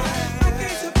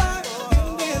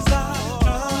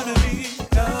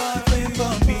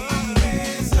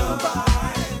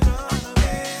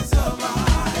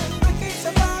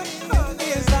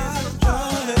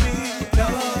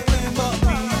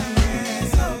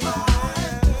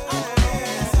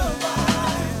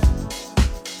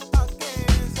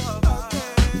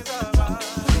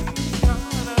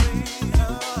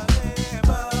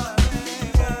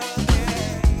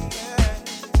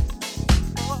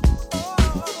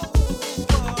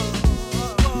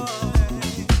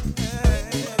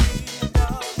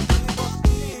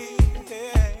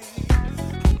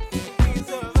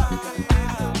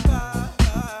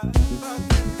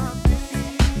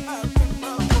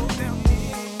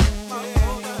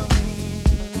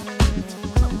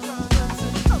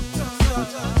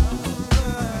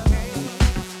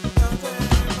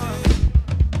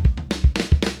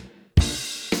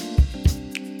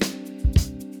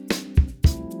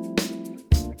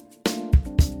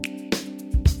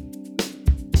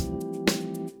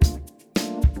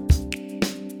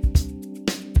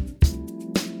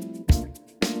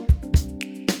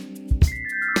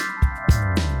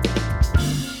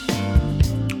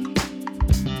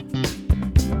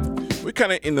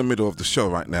 Kind of in the middle of the show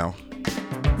right now,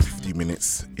 50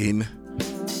 minutes in,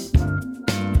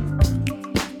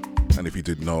 and if you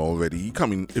didn't know already,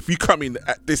 if you come in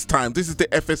at this time, this is the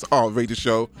FSR radio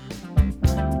show,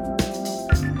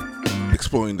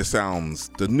 exploring the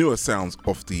sounds, the newer sounds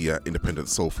of the independent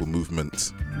soulful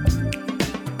movement.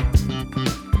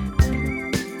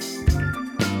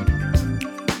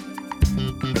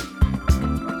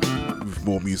 With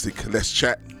more music, less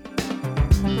chat,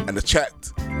 and the chat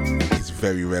is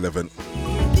very relevant.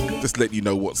 Just let you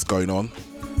know what's going on,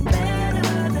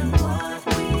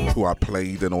 who I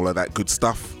played and all of that good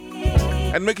stuff,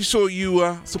 and making sure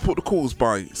you support the cause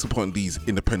by supporting these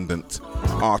independent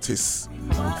artists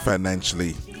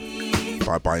financially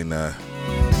by buying a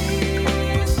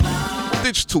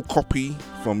digital copy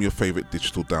from your favorite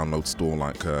digital download store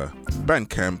like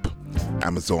Bandcamp,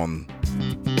 Amazon,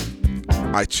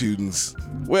 iTunes,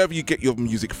 wherever you get your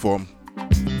music from.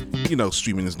 You know,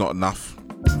 streaming is not enough.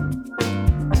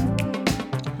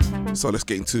 So let's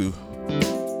get into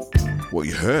what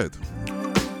you heard.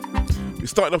 We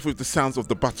started off with the sounds of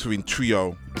the Buttering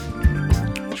Trio,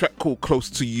 a track called Close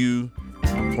to You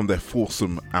from their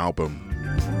Foursome album.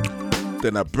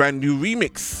 Then a brand new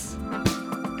remix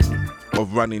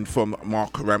of Running from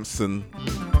Mark Ramson,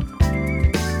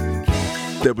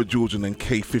 Deborah Georgian and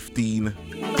K15.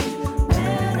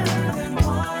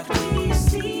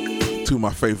 Two of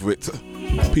my favourite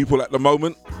people at the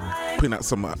moment, putting out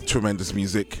some tremendous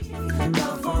music.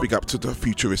 Big up to the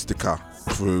Futuristica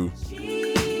crew.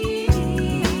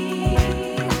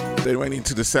 They went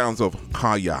into the sounds of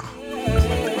Kaya,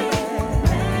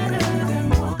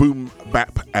 Boom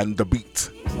Bap and the Beat.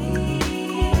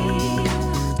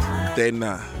 Then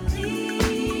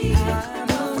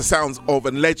the sounds of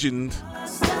a legend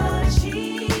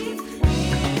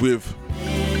with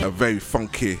a very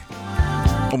funky,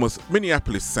 almost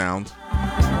Minneapolis sound.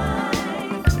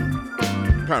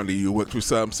 Apparently you worked with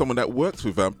someone that worked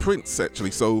with Prince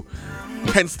actually, so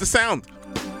hence the sound.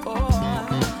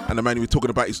 And the man we were talking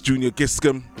about is Junior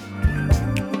Giscombe.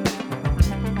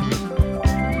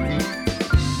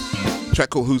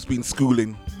 Track called Who's Been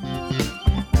Schooling.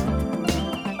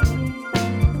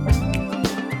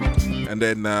 And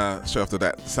then straight after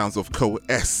that, sounds of Co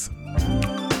S.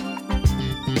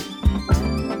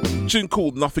 Tune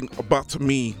called Nothing But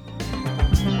Me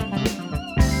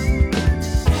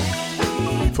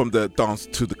from the Dance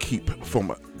to the Keep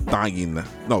From Dying,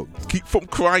 no, Keep From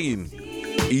Crying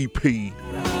EP.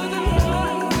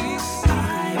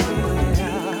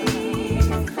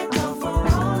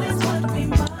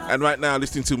 And right now,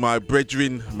 listening to my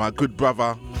brethren, my good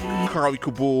brother, Kari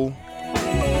Kabul,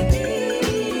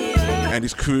 and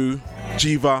his crew,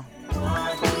 Jiva.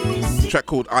 Track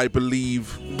called I Believe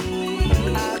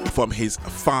from his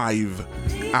 5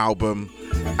 album,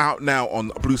 out now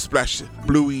on Blue Splash,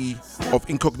 Bluey of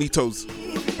Incognito's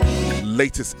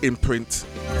latest imprint.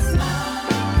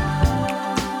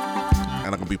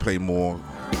 And I'm gonna be playing more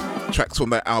tracks from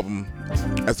that album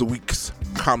as the weeks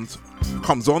comes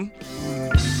on.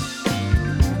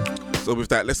 So with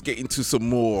that, let's get into some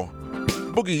more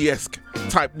boogie-esque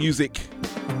type music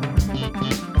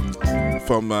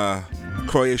from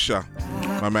Croatia.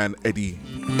 My man Eddie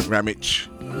Ramic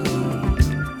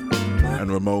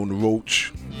and Ramon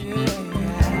Roach.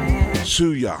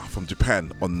 Shuya from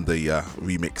Japan on the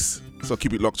remix. So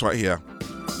keep it locked right here.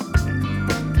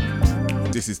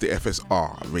 This is the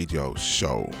FSR Radio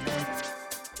Show.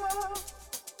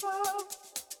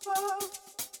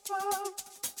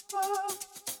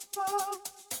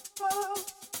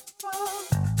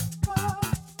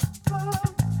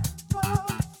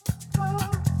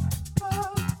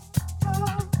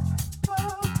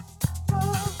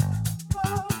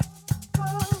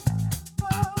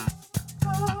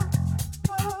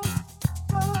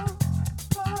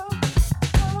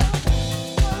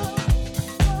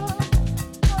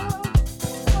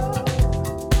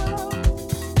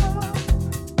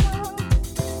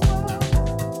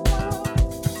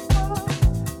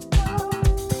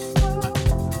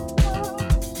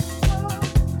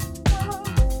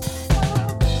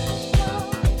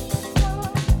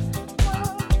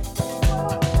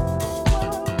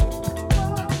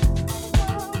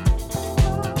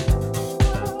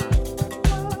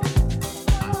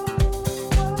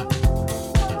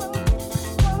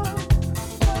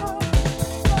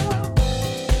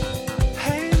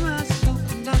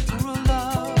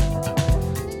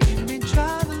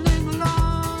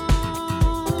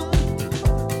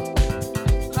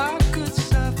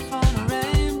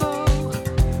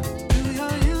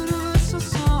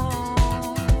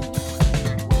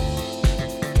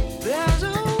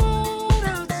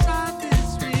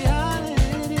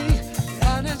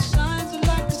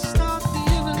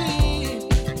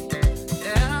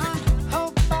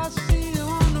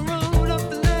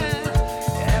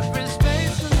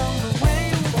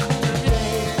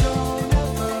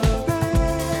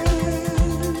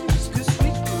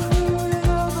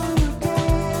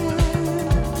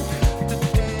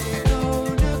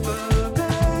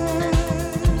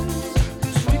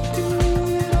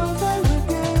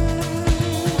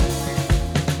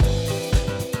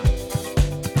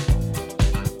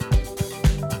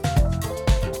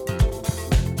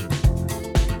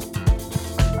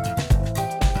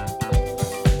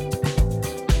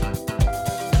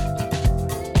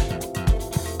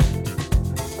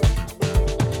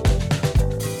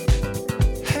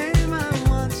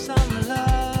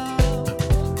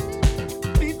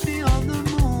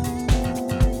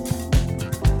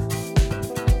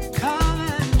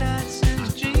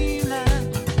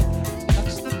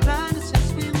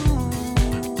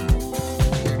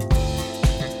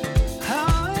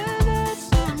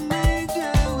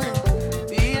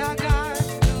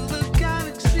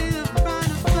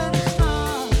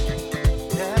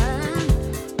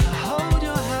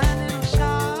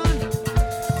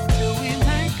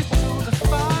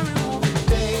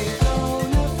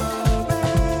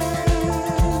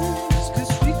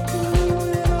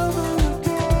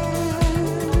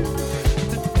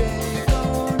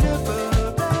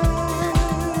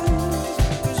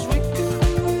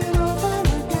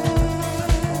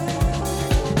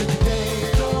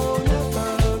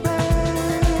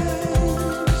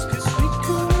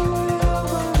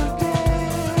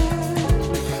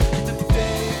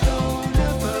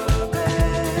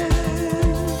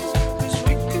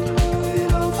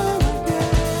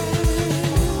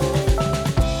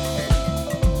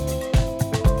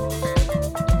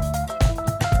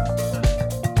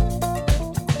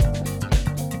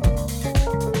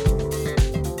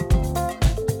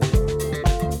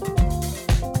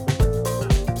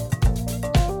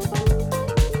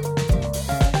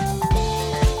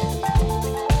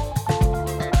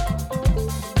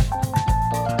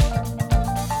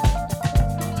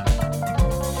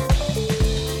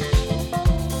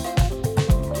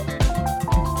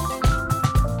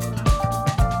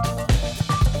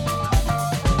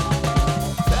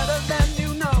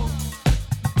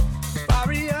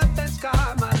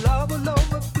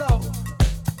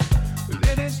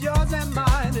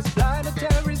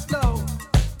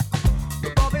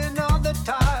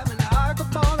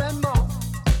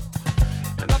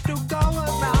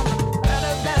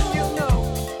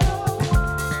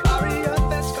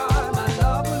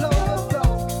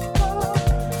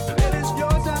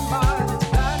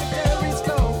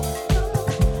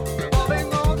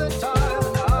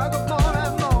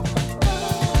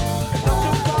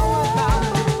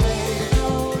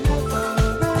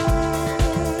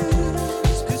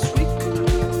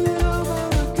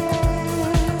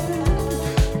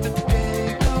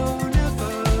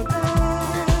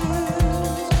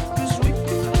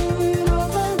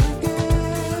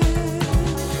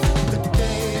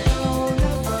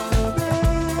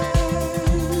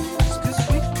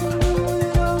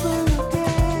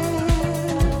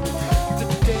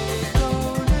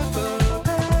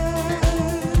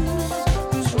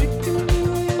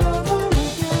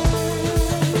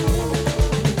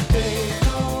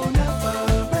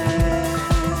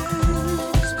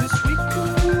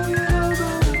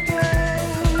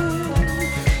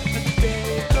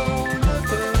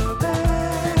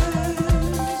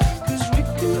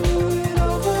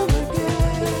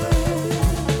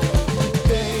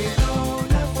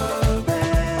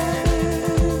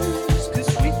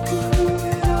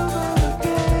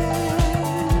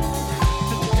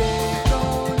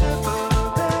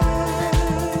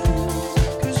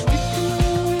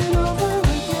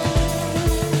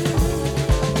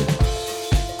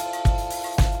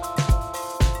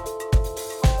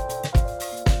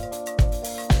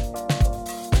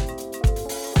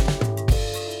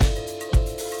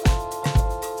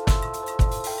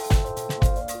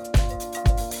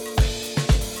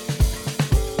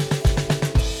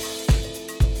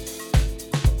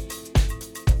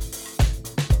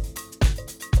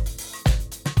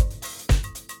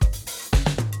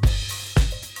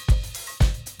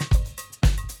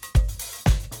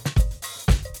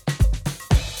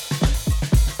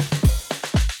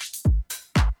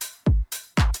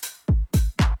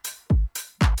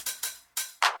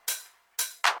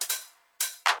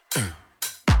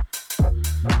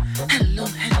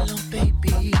 hello,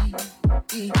 baby.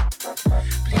 Please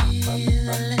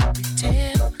let me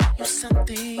tell you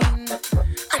something.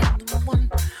 I'm the one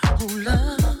who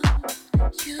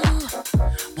loves you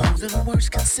more than words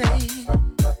can say.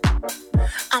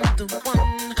 I'm the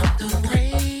one who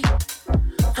pray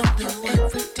for you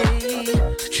every day.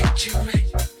 To treat you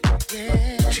right,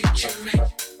 yeah, treat you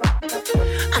right.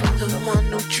 I'm the one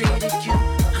who treated you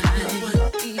right.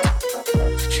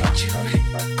 To treat you right.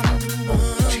 I'm the one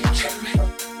who treat you right.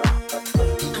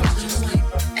 I'm the one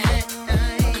at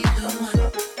night. I'm the one.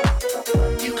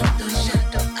 You are the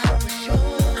shadow I was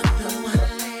sure. I'm the one.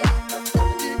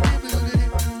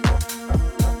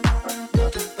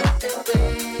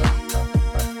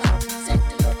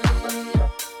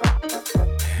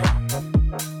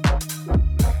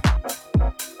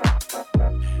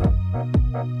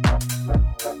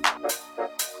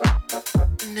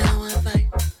 Now I fight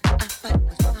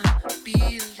with my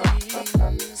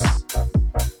feelings.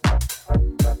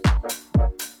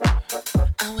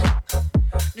 I wait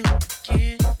new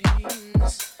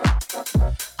beginnings.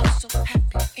 I'm so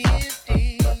happy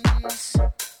endings.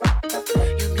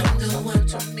 You mean the one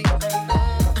to me.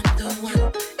 I'm the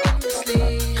one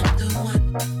endlessly. I'm the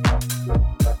one.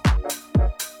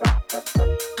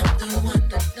 I'm the one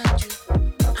that loved you.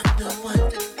 I'm the one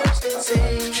that words can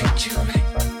say. Treat you right.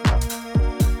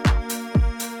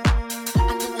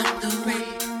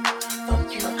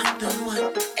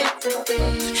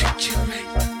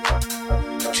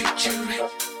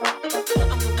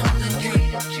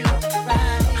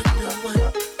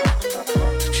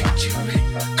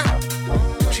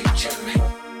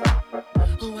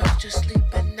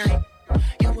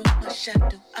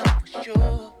 Shadow, I was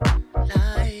your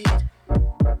light.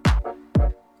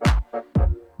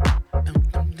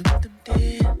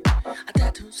 I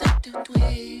tattoo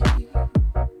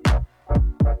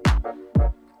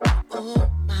oh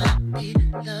my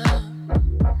love,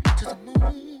 to the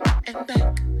moon and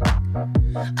back.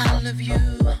 I love you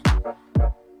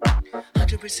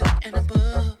 100% and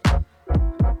above.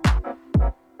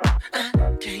 I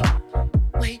can't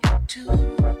wait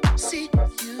to see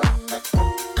you.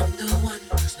 I'm the one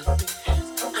who's nothing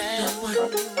has. I'm the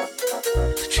one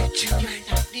to treat you right.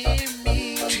 Near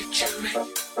me, treat you right.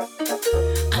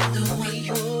 I'm the one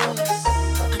yours.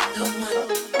 I'm the one.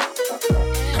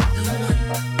 I'm the one.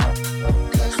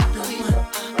 I'm the one.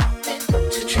 I'm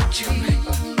meant to treat you right.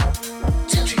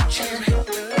 To treat you right.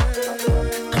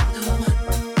 I'm the one.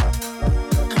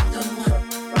 I'm the one.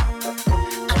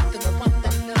 I'm the one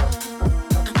that love.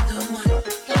 I'm the one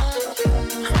that love you.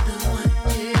 I'm the one,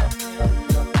 yeah.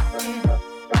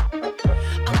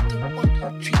 I'm the one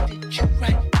who treated you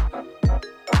right.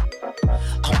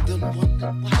 I'm the one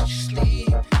that watched you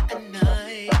sleep at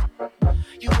night.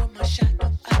 You were my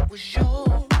shadow, I was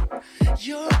your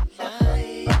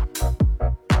light.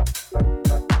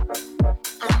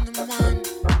 I'm the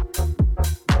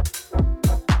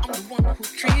one who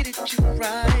treated you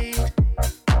right.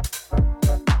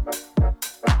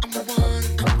 I'm the one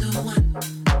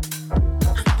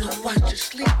that watched you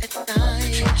sleep at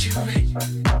night. Treat you right,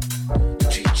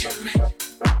 treat you right.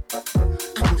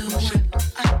 I'm the one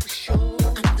I was sure.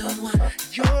 I'm the one,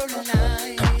 your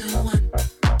light. I'm the one,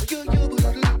 I'm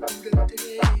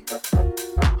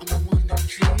the one that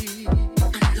treat.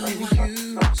 I'm the one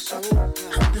you so.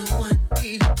 I'm the one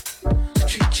to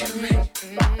treat you right.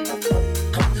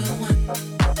 I'm the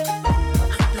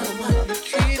one that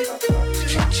treated, to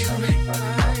treat you right.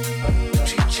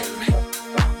 Treat you right.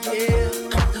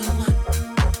 Yeah, I'm the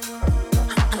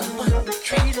one that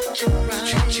treated you right.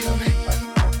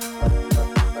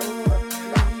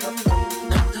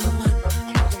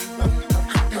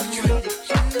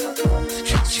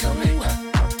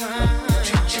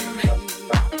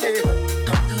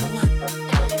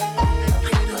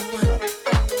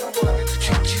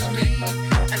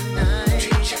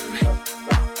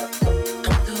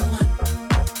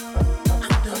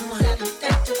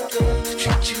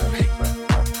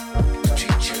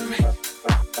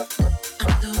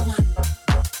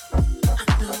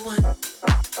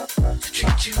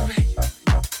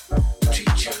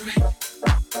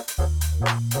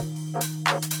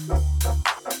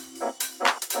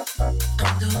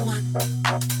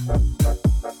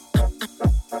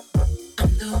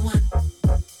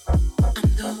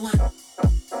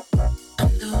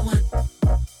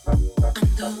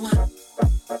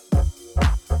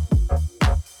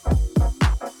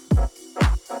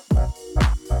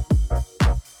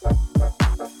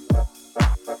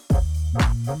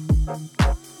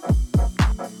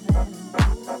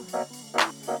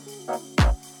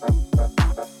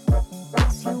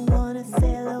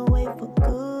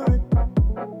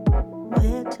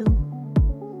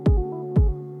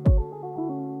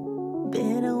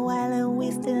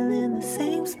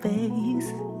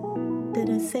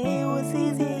 say it was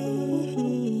easy.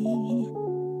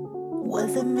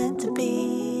 Was it meant to be?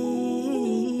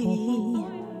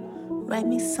 Write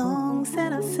me songs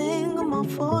and I sing them all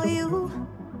for you.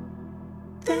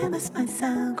 Then this might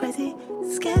sound crazy,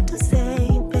 scared to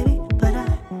say, baby, but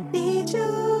I need you.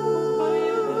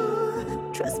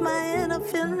 Trust my inner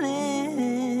feelings.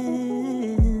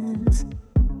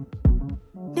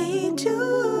 Need you,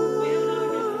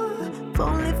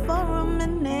 only for a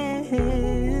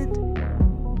minute.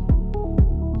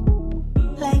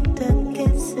 Like the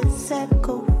kisses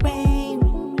echo rain,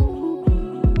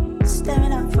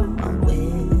 staring out from my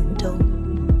window.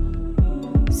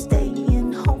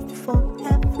 Staying hopeful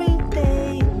every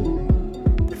day.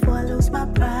 Before I lose my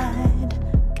pride,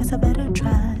 guess I better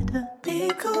try to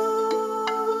be cool.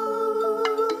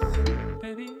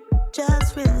 Baby,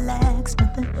 just relax,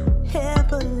 nothing here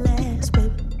but relax,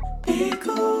 baby. Be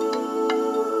cool.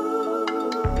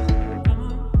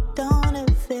 Don't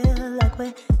it feel like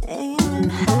we're aiming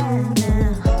high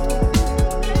now?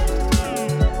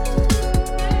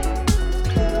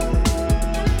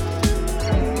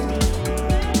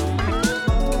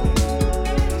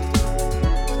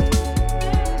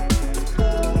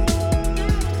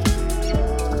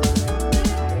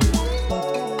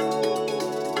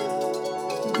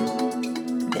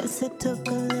 Guess it took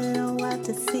a little while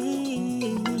to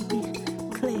see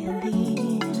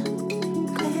clearly,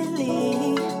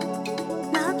 clearly.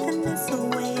 Nothing is the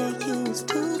way it used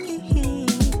to be.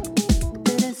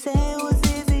 Didn't say it was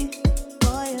easy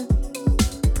for you.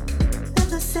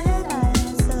 Never said I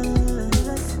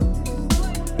answered.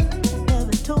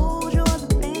 Never told you all the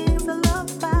things I love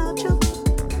about you.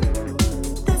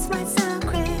 This might sound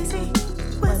crazy,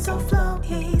 we're so flow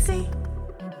easy.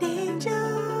 Need you.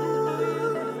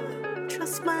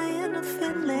 Trust my inner feelings.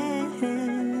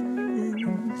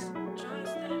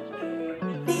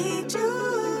 Need you,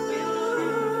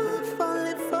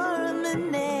 only for a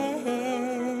minute.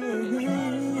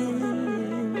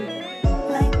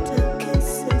 Like the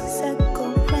kisses echo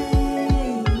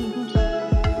rain,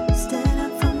 stand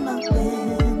up from my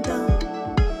window,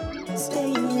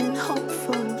 staying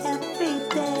hopeful every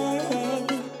day.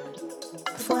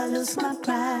 Before I lose my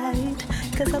pride,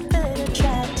 'cause I better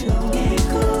try to be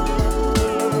cool.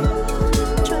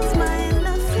 Trust my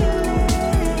inner feelings.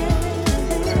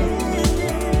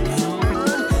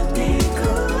 Be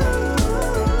cool,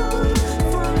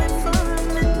 falling for a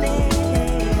minute.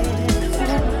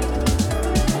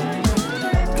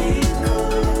 Be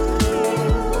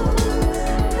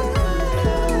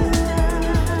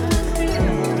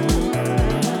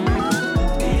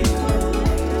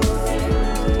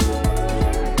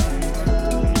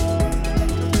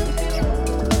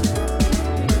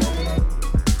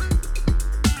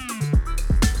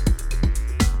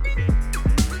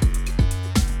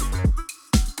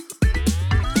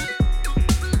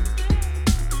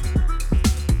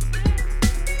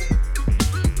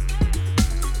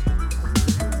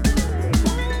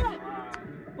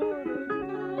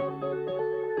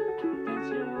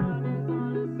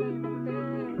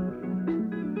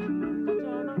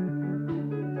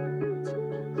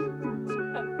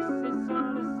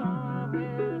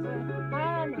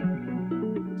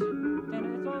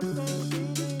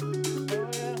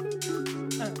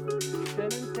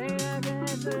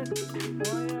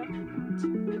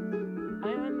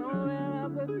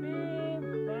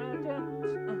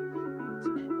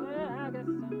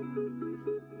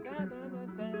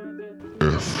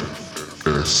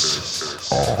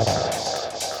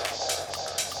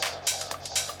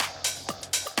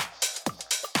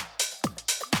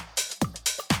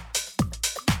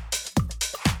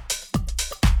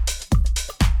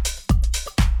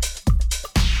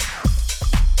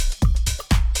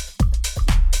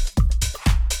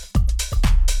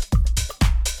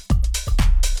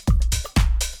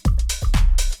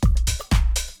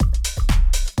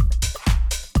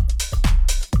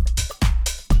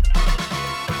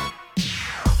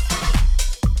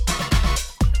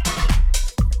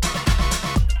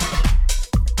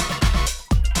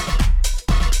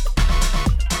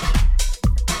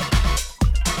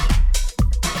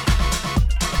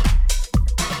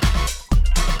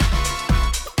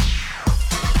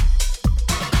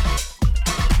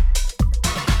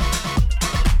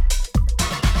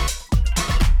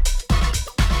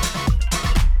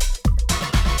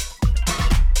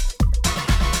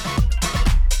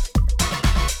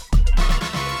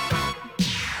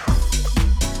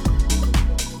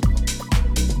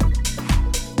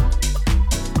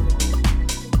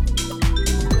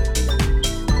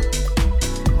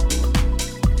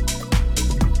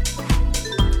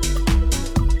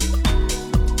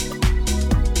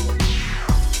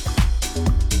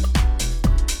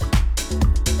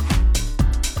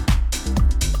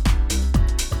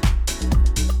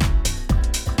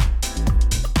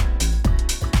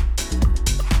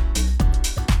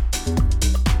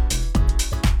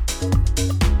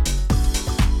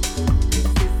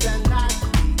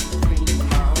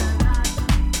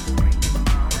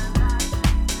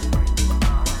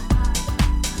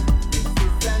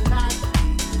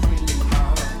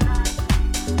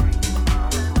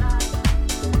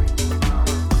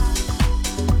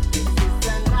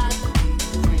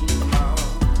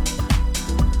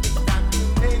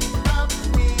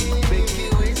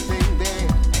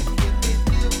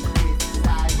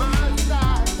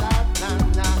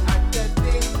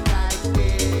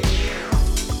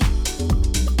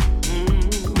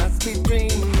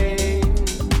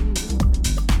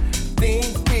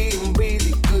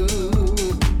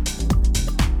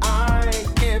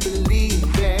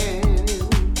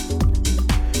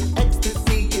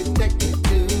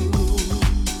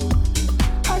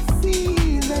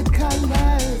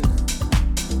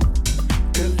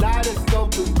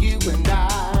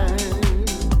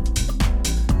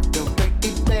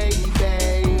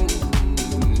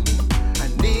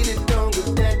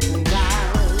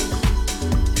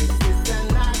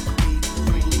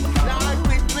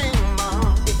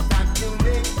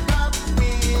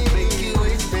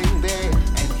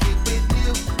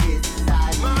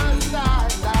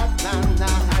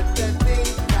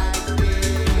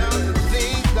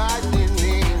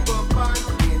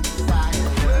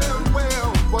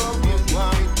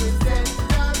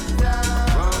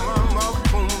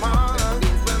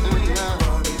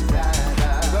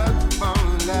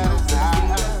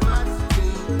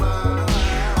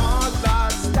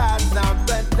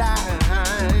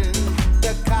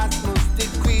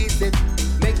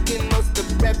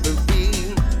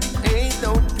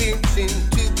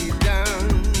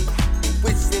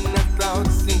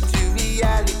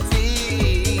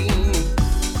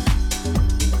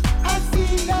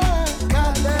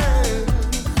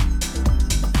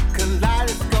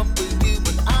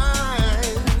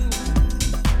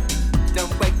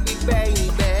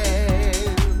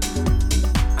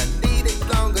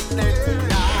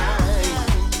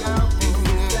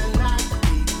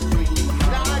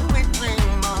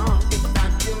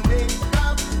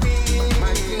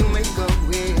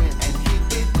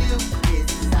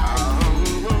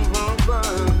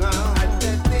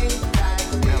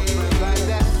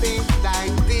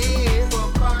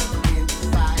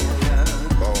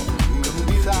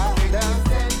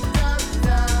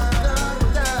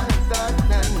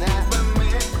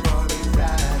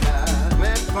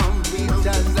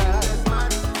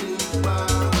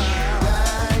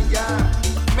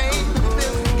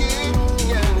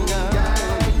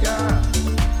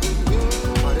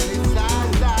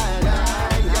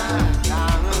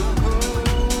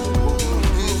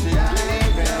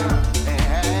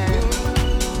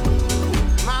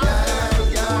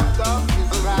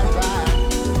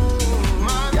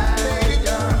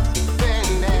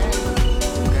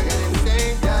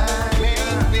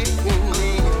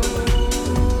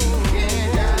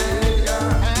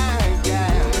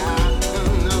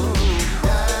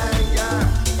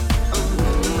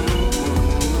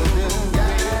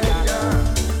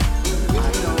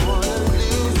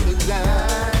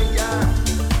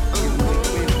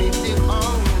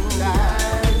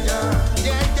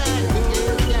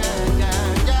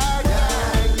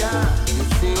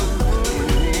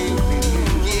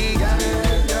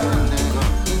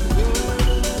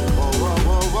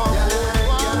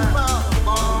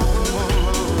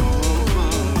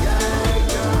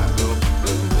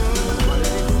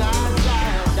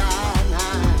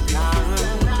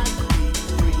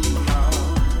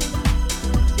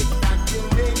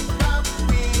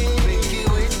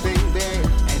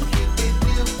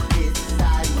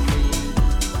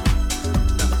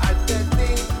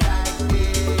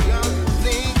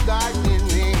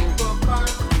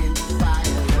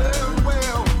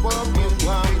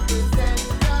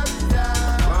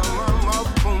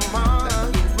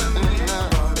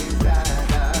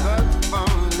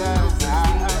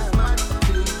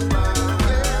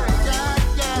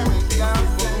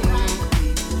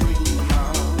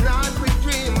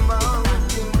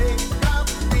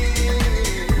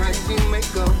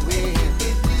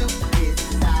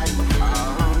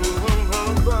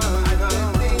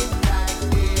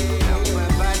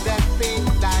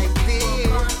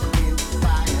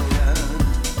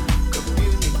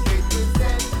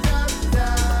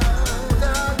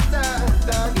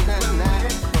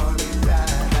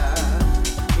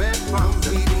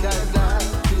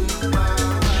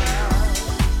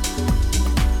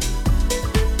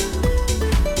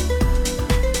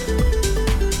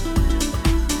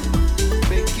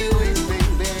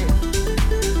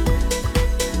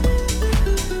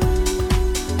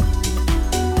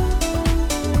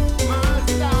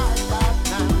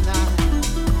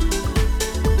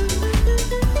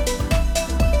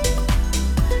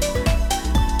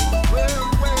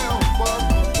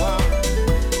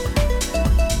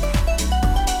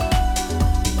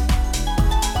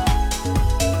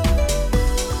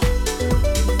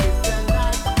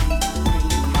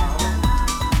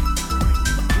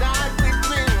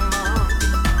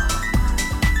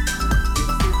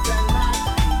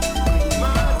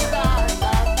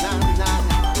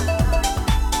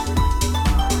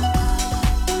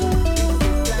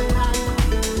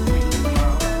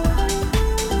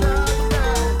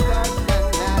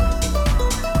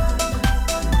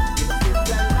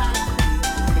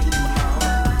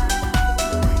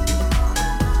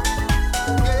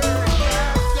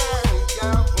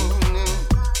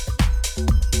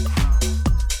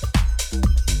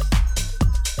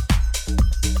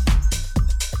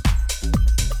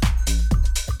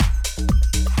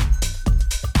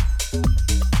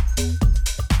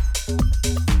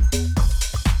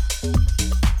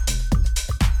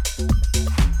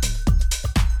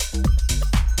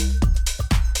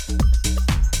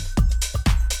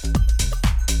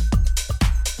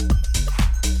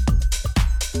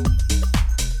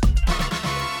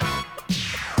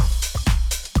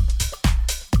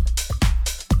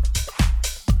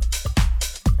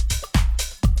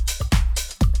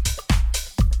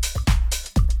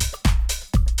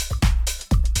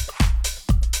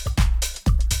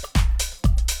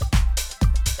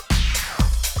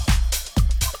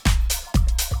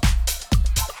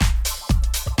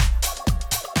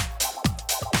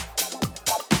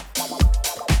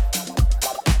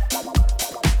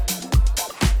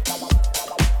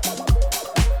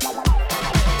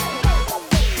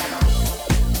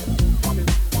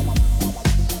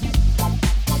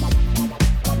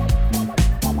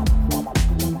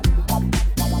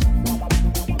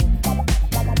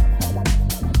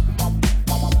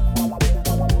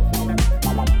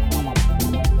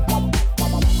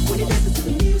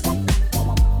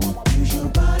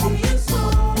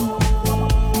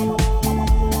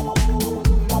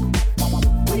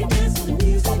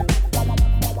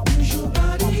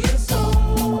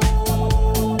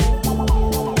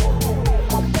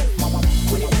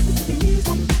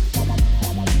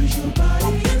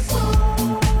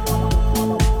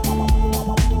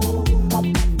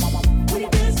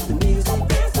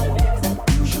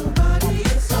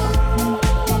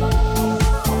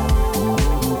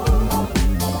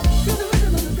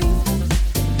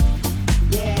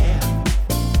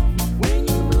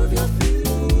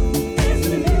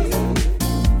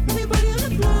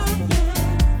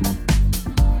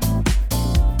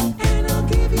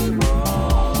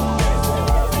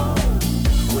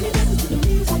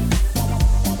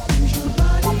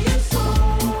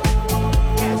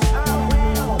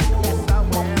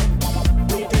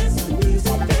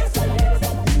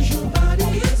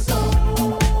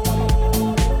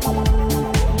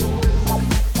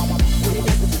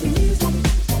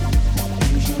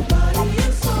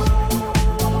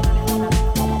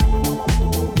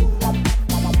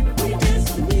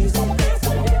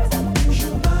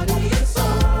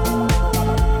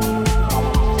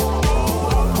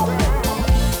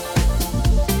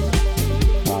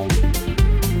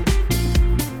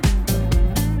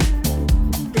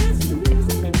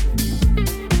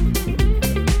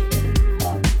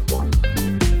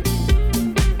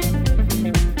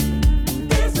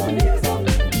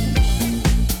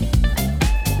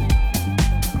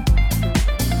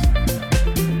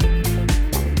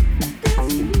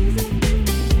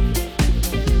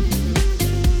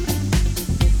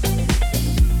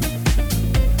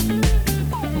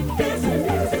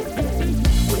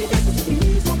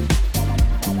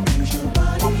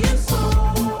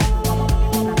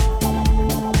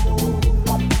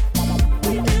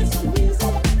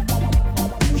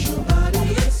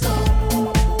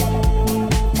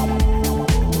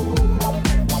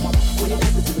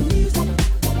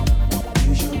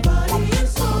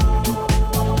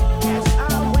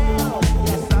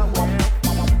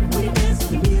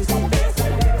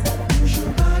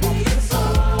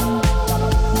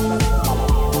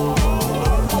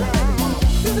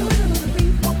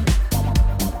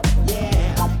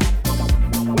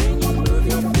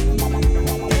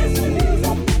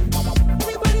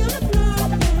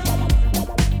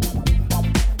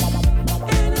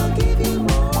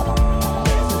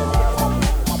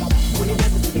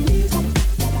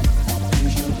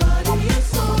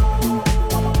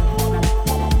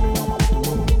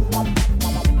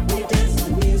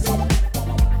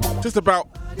Just about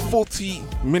 40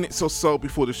 minutes or so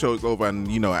before the show is over, and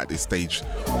you know, at this stage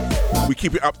we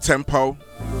keep it up tempo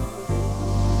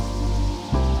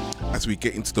as we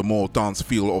get into the more dance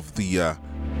feel of the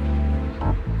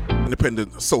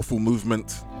independent soulful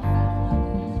movement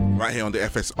right here on the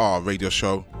FSR radio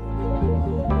show.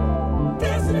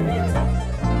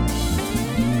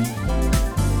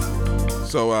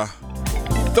 So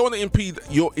don't want to impede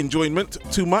your enjoyment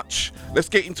too much. Let's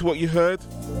get into what you heard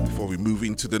before we move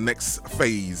into the next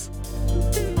phase.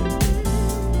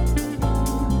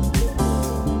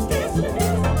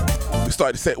 We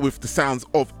started the set with the sounds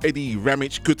of Eddie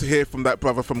Ramage. Good to hear from that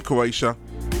brother from Croatia,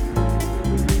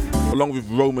 along with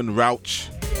Roman Rauch.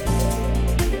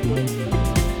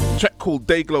 Track called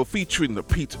Dayglow featuring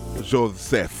Pete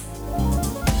Joseph,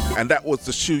 and that was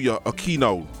the Shuya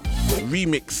Okino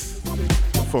remix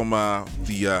from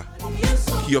the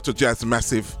Kyoto Jazz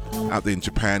Massive out there in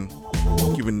Japan,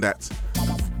 giving that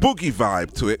boogie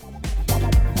vibe to it.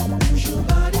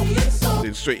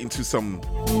 Then straight into some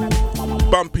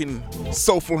bumping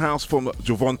soulful house from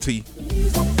Javonte.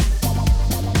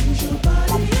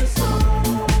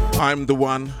 I'm the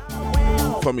One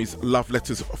from his Love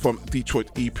Letters from Detroit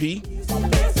EP.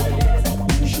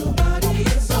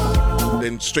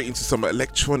 Then straight into some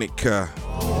electronic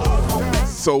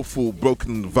soulful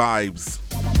broken vibes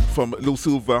from Lil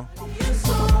Silva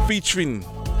featuring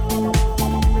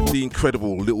the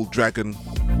incredible Little Dragon.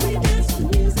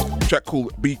 Track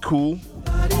called Be Cool,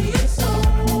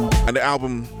 and the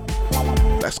album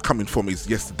that's coming from his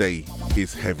Yesterday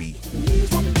is Heavy.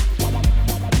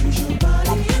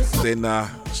 Then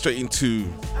straight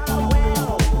into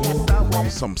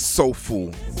some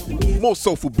soulful, more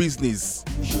soulful business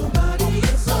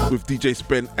with DJ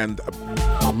Spen and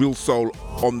Real Soul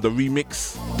on the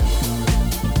remix.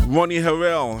 Ronnie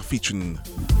Harrell featuring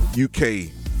UK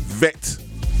vet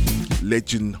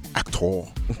legend actor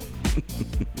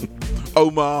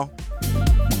Omar.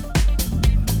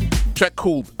 Track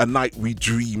called A Night We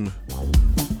Dream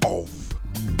Of.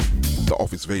 The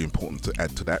off is very important to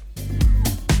add to that.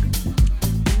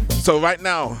 So right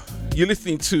now you're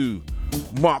listening to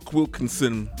Mark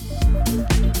Wilkinson,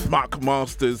 Mark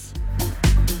Masters,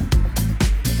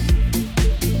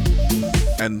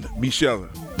 and Michelle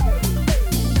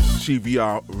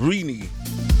Chiaverini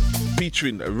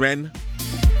featuring Ren,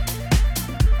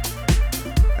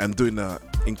 and doing a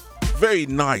very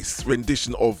nice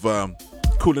rendition of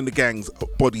Kool and the Gang's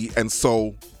Body and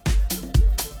Soul.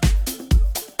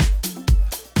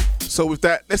 So with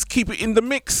that, let's keep it in the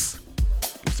mix.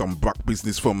 Some Buck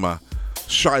business from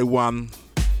Shy One.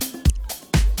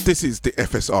 This is the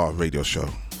FSR radio show.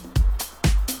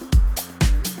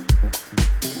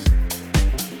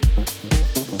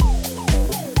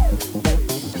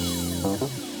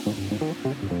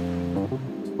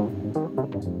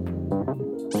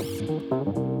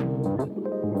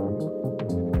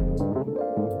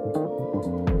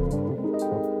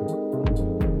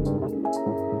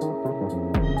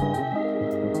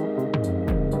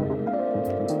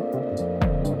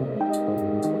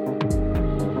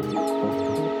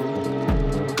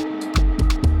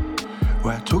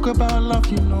 Talk about love,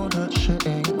 you know that shit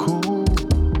ain't cool.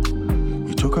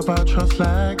 You talk about trust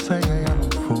like say I am a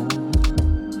fool.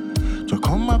 Talk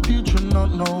on my future,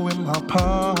 not knowing my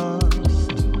past.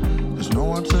 There's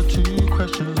no answer to your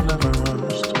questions, never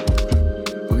asked.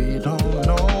 We don't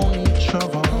know each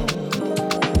other.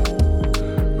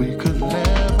 We could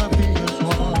never be as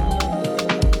one.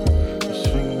 Just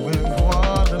think with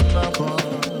one another.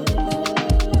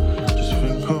 Just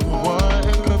think of what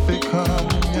it could become,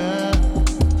 yeah.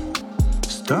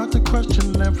 Start to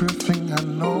question everything I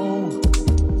know.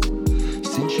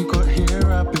 Since you got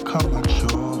here, I've become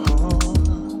unsure.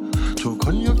 Talk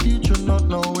on your future, not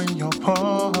knowing your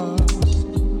past.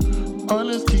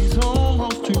 Honesty's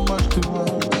almost too much to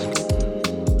ask.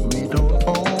 We don't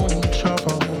own each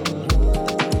other.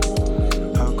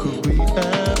 How could we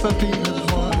ever be as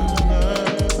one?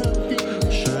 Yeah.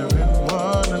 Sharing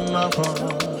one another.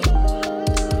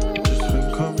 Just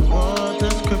think of what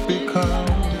this could become.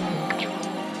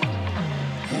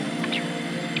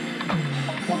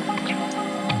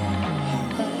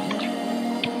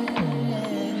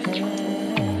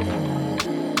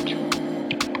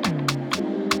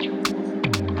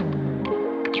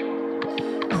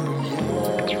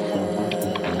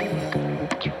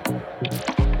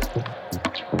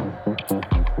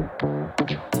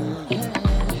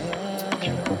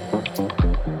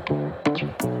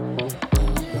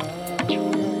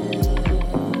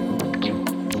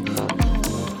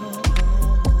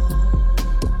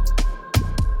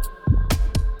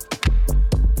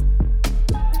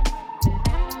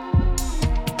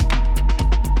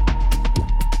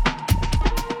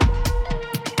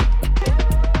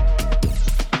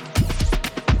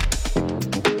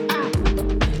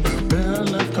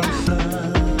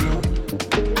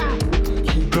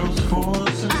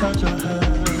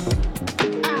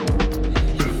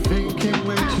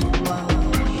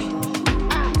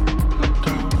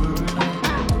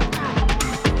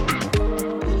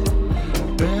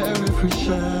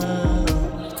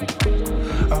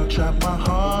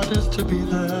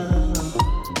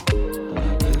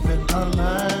 a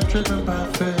life driven by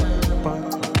fear, but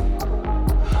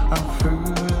I'm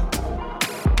through it.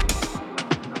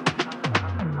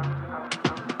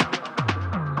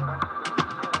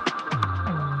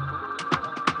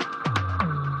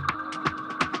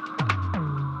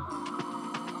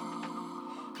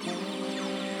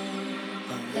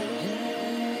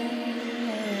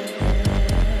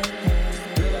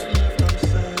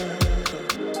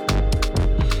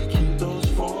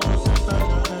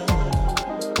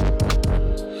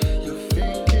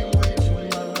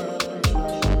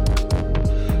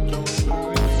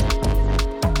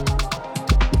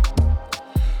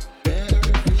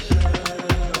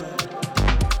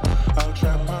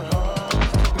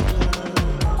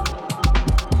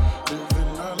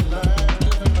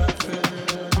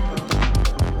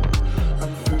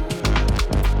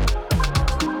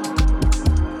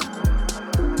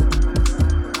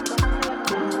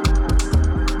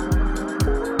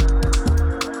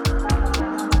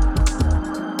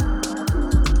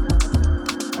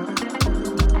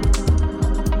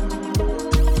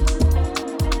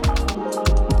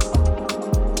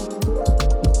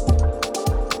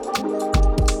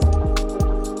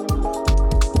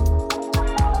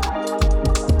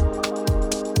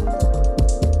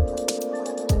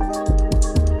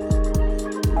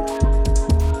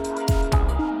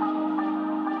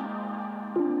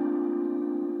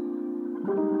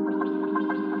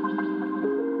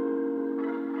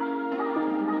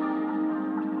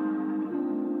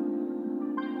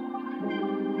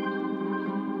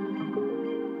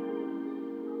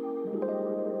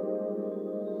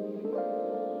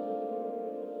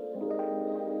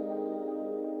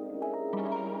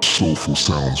 Soulful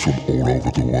sounds from all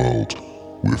over the world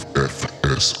with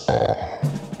FSR.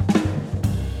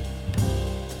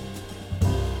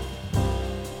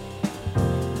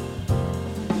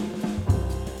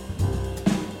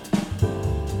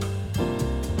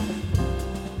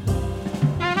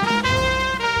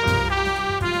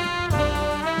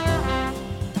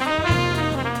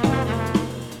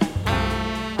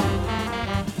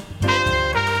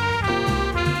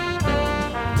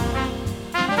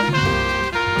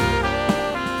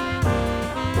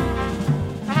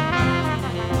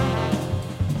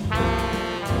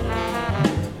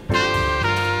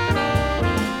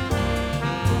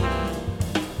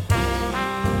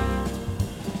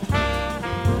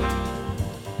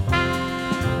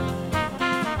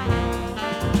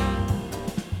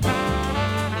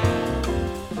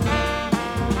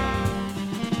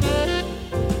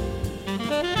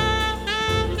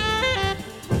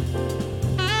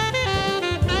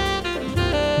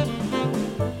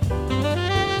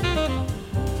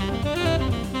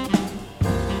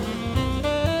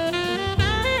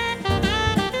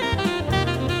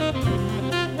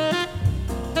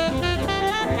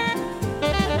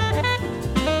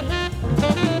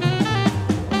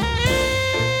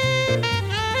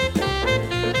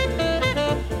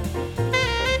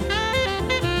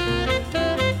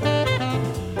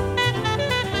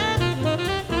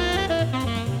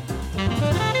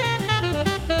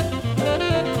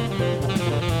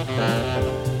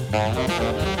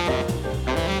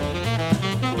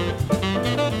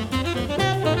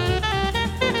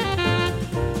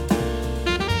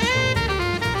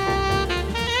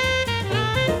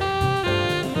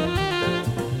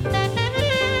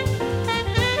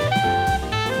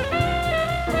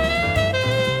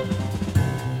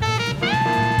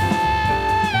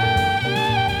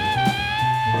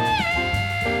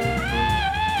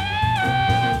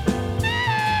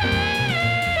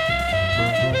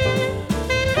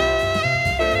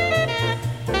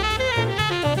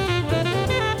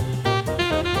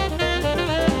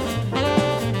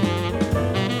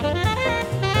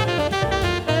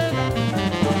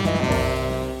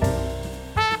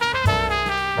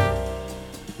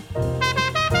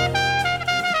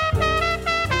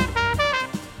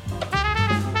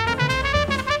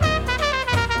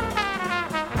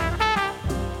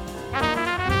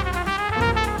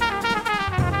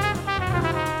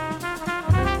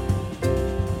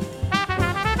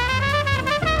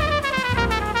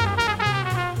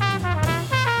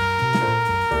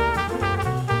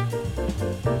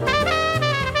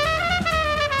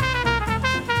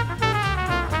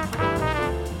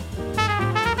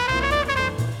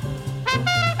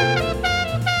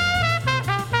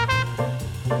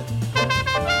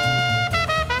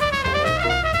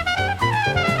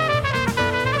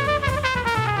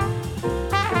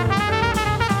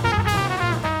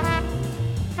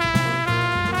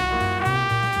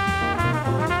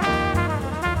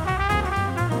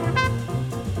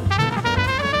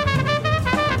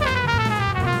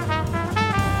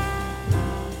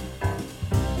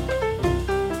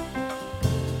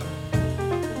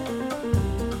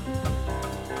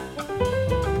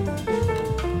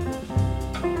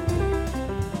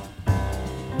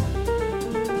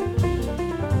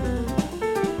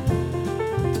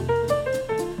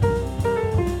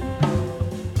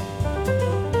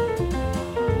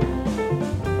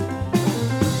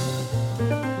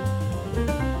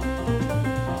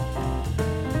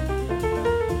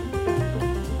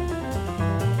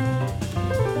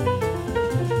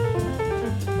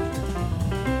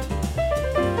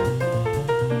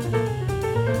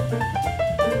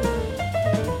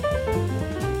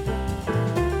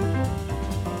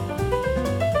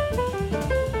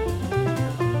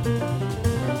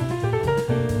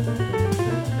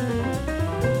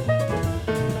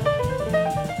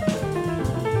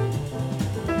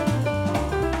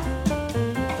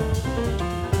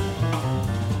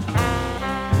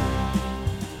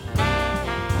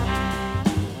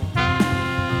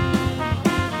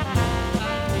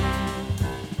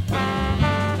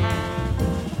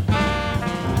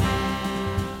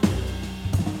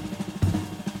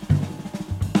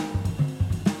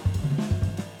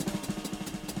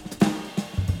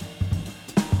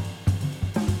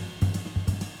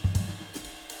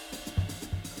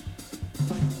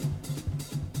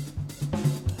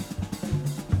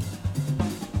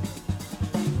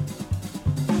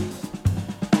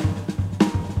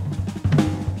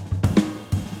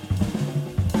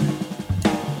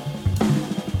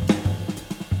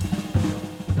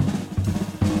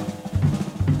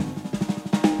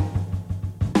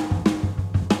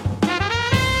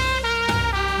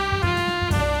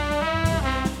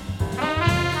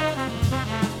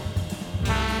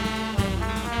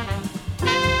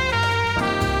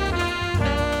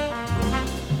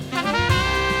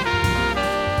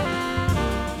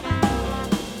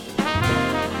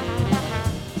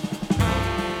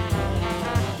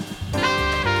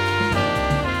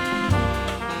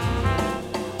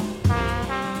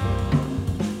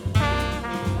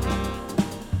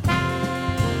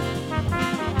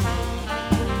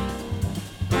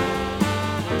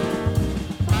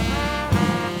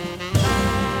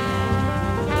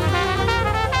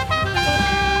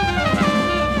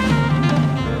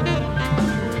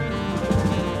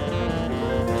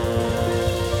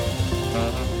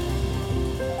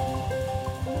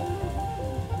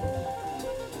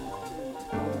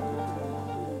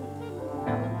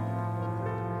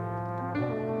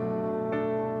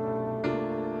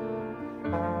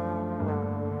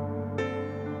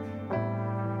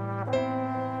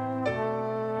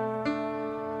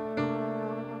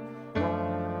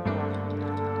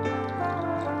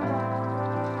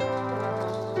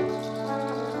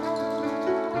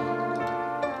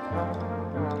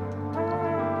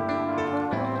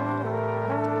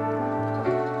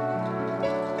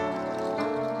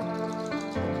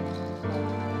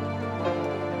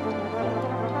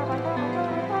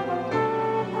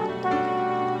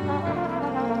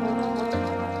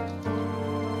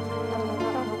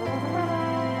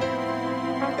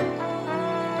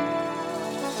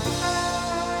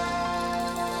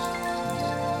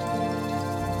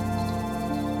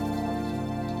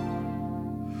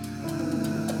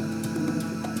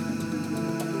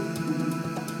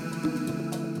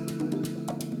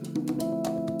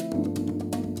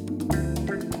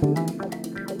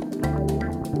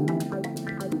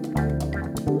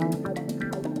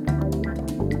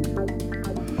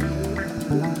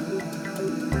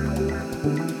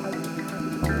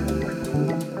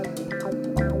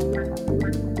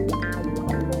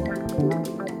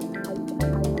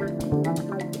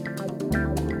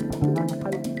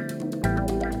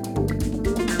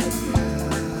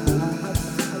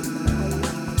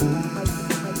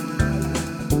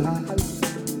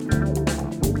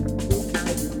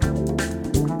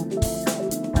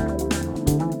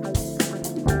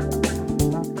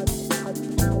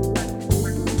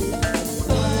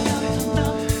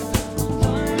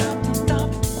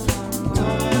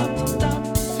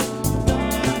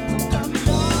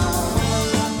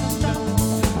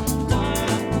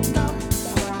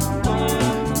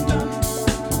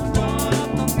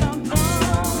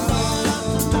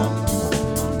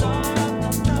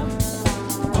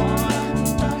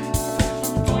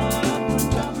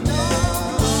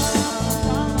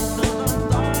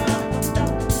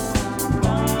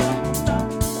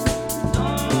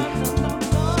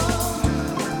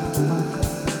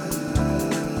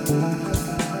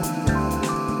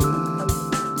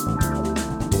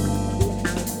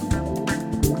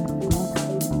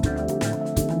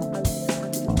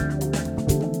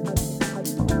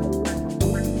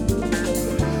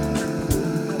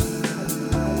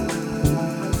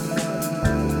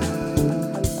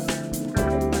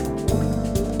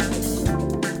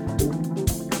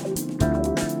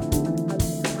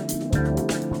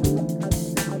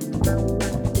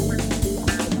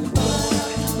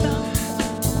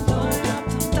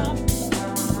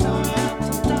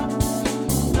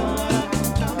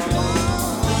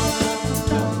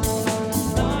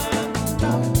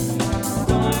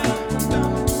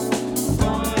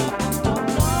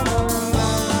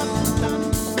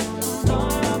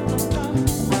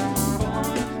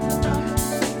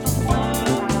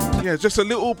 Yeah, just a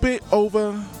little bit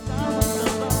over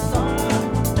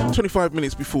 25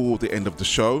 minutes before the end of the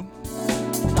show.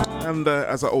 And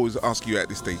as I always ask you at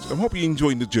this stage, I hope you're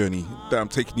enjoying the journey that I'm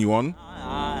taking you on.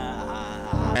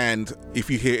 And if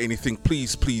you hear anything,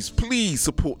 please, please, please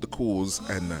support the cause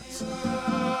and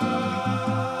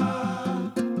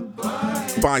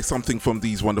buy something from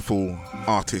these wonderful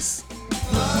artists.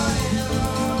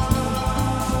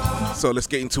 So let's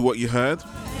get into what you heard.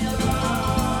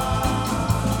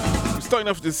 Starting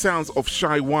off with the sounds of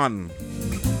Shy One.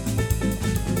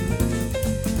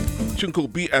 Tune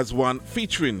called Be As One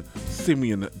featuring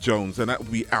Simeon Jones, and that will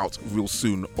be out real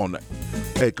soon on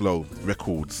Eglo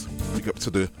Records. Big up to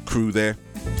the crew there.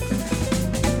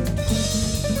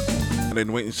 And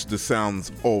then went into the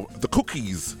sounds of the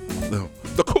Cookies,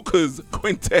 the Cookers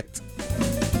Quintet.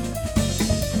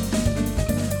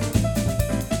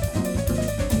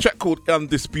 Track called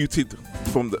Undisputed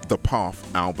from the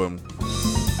Path album.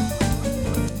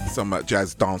 Some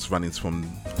jazz dance runnings from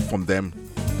them.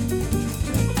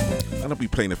 And I'll be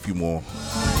playing a few more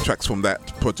tracks from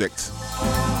that project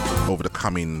over the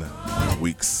coming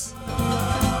weeks.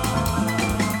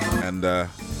 And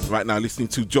right now listening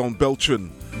to John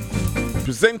Beltran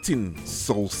presenting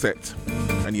Soul Set,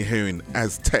 and you're hearing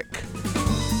Aztec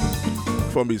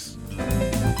from his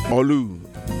Olu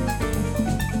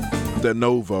De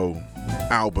Novo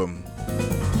album.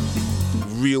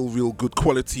 Real good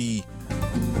quality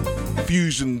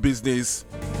fusion business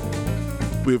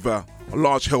with a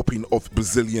large helping of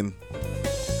Brazilian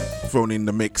thrown in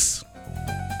the mix.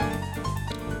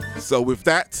 So with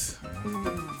that,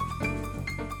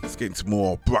 let's get into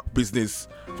more Brock business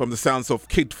from the sounds of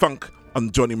Kid Funk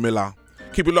and Johnny Miller.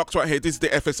 Keep it locked right here. This is the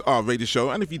FSR radio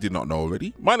show, and if you did not know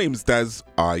already, my name is Daz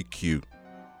IQ.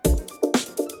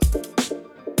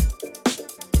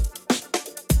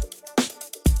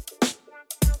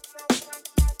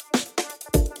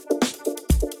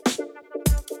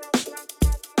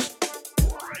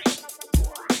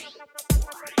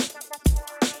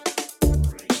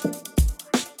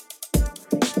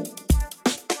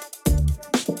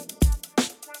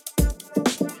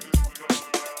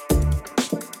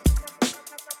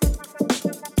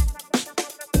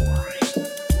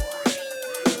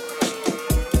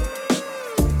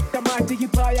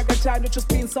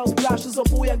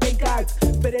 Uzobuya ngenkathi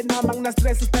vele nama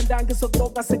ngina-stress isithandange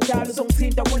sokuqoka sekudala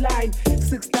uzongithinta kuline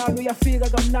 6 down uyafika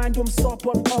kamnandi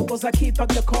umsobho mqoqo zakhipha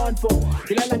kule convo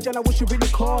ilala ntshela wish you really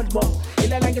called more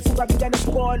ilala ngithuka bingane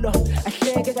isikolo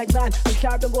ahleke kancane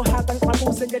mhlawumbe ngohaka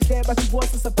ngiqabuze ngendleba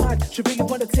sibosisa phansi she really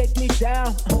wanna take me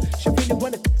down she really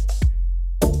wanna take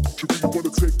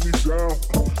me down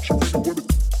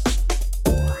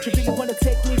she really wanna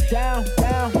take me down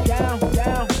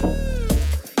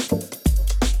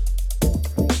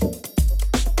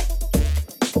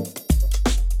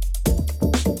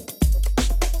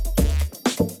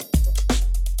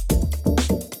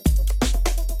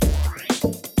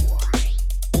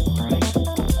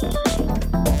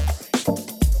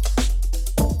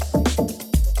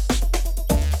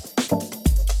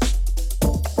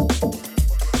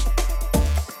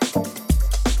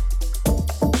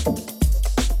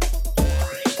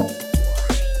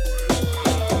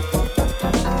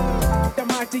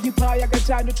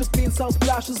spin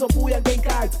sawusplash uzobuya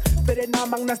ngenkathi vele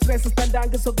nama ngina-stress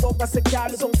sitandanga izokuboka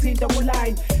sekyalo uzongithinta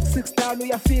kuline 6 down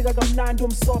uyafika kamnandi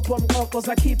umsopho wamqoqo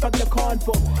zakhipha kule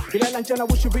convo ilala ngitshela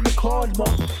wish you really called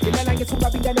more ilala ngithi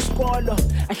ungabi ngane isikolo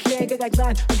ahleke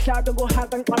kancane angihlabe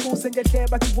ngohaka ngiqabuse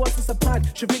ngehleba athi voices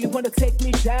apart she really wanna take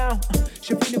me down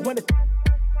she really wanna take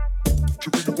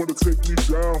me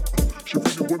down she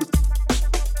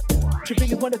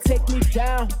really wanna take me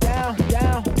down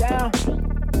down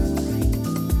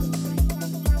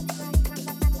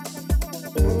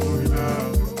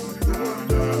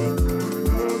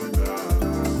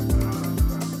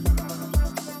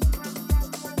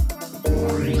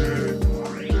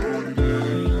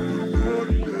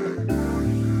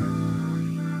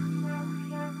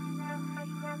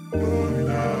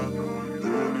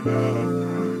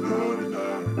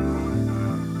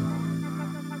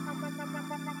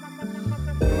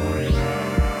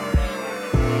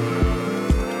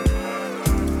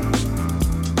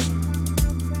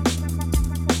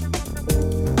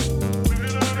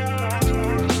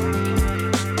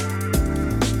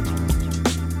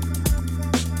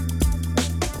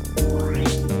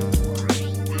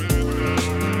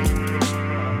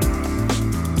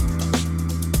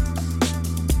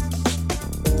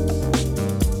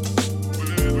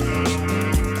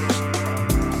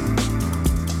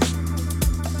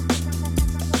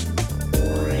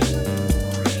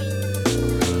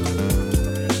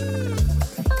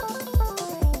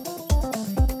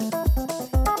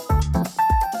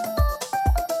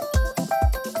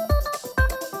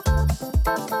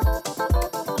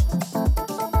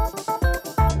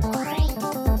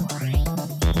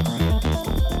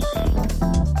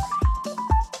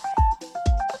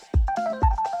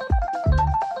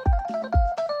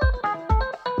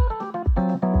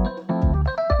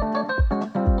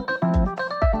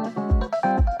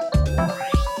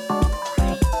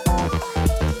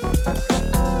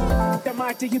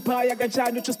Iphaya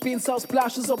kanjani uthi spin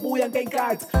sawusplash uzobuya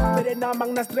ngenkathi vele nama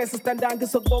ngina-stress sitandanga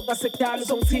izokuboka sekudala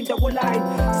uzongithinta kuline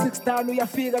 6 down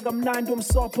uyafika kamnandi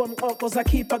umsopho wamqoqo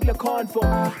zakhipha kule convo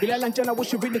ilala ngitshela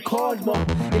wish you really called more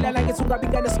ilala ngithi ungabi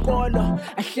ngane isikolo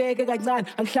ahleke kancane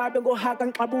angihlabe ngohaka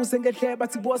ngiqabuse ngehleba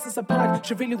athi voices apart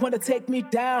she really wanna take me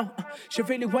down she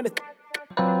really wanna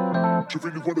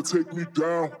take me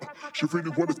down she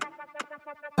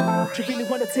really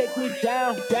wanna take me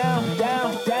down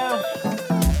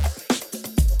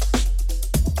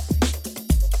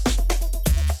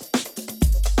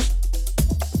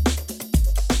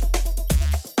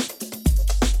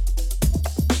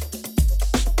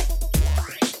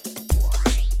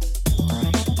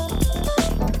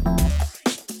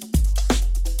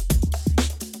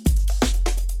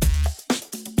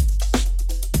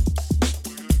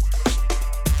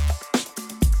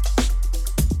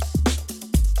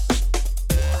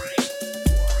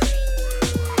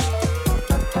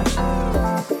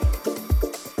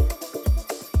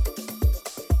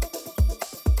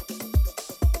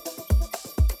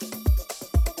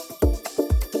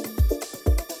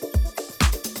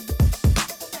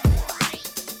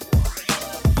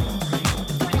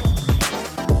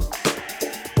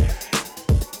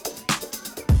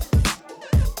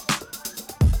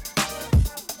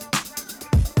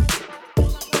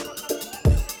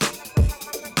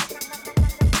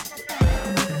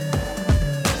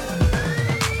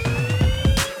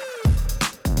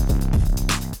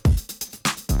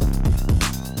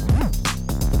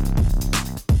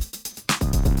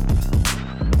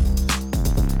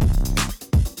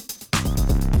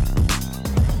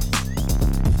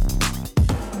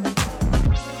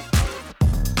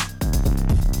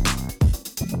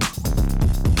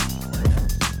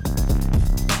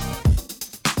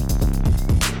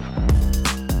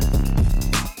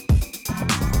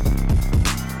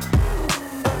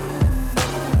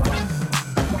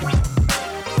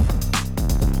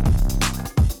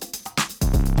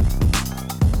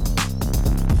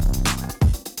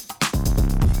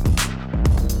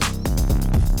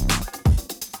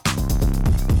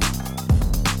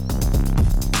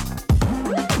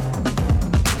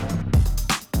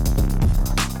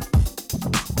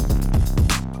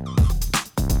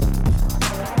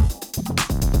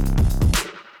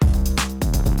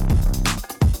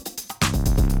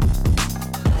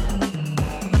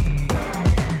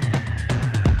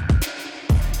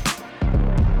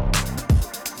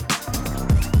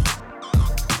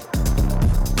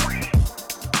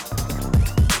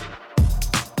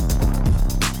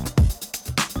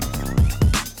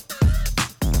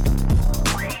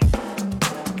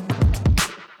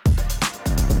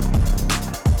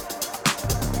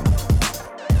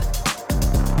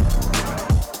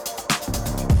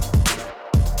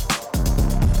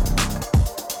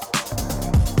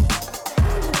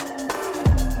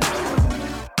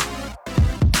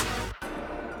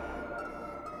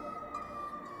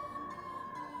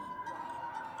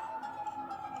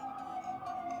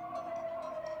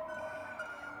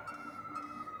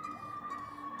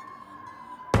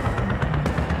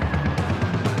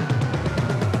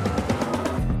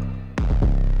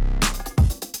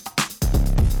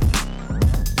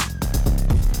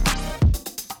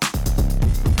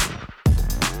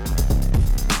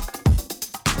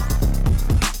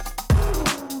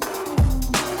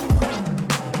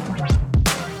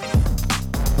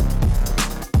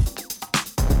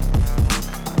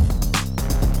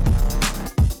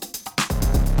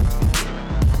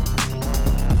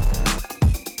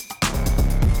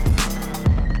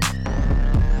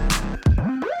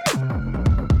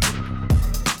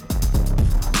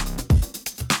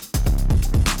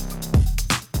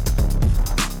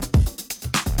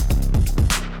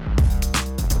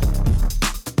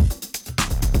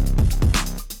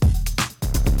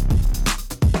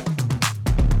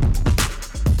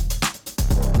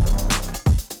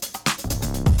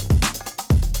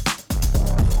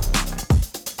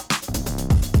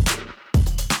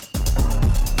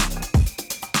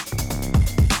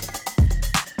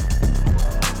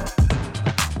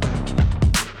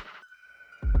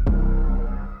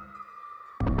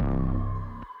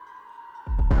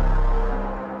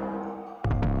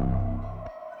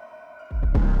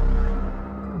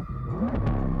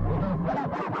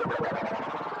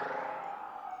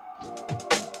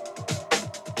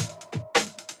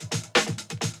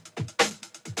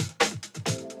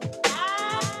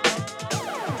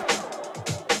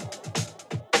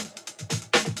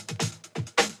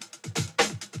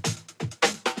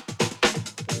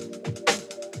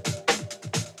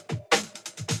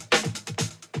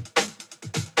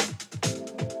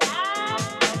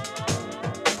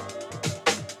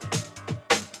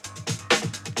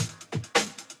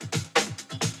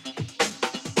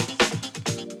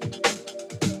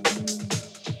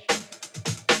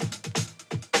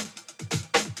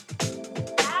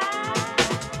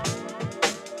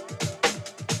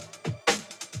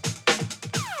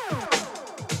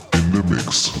in the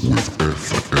mix with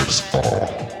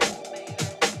FSR.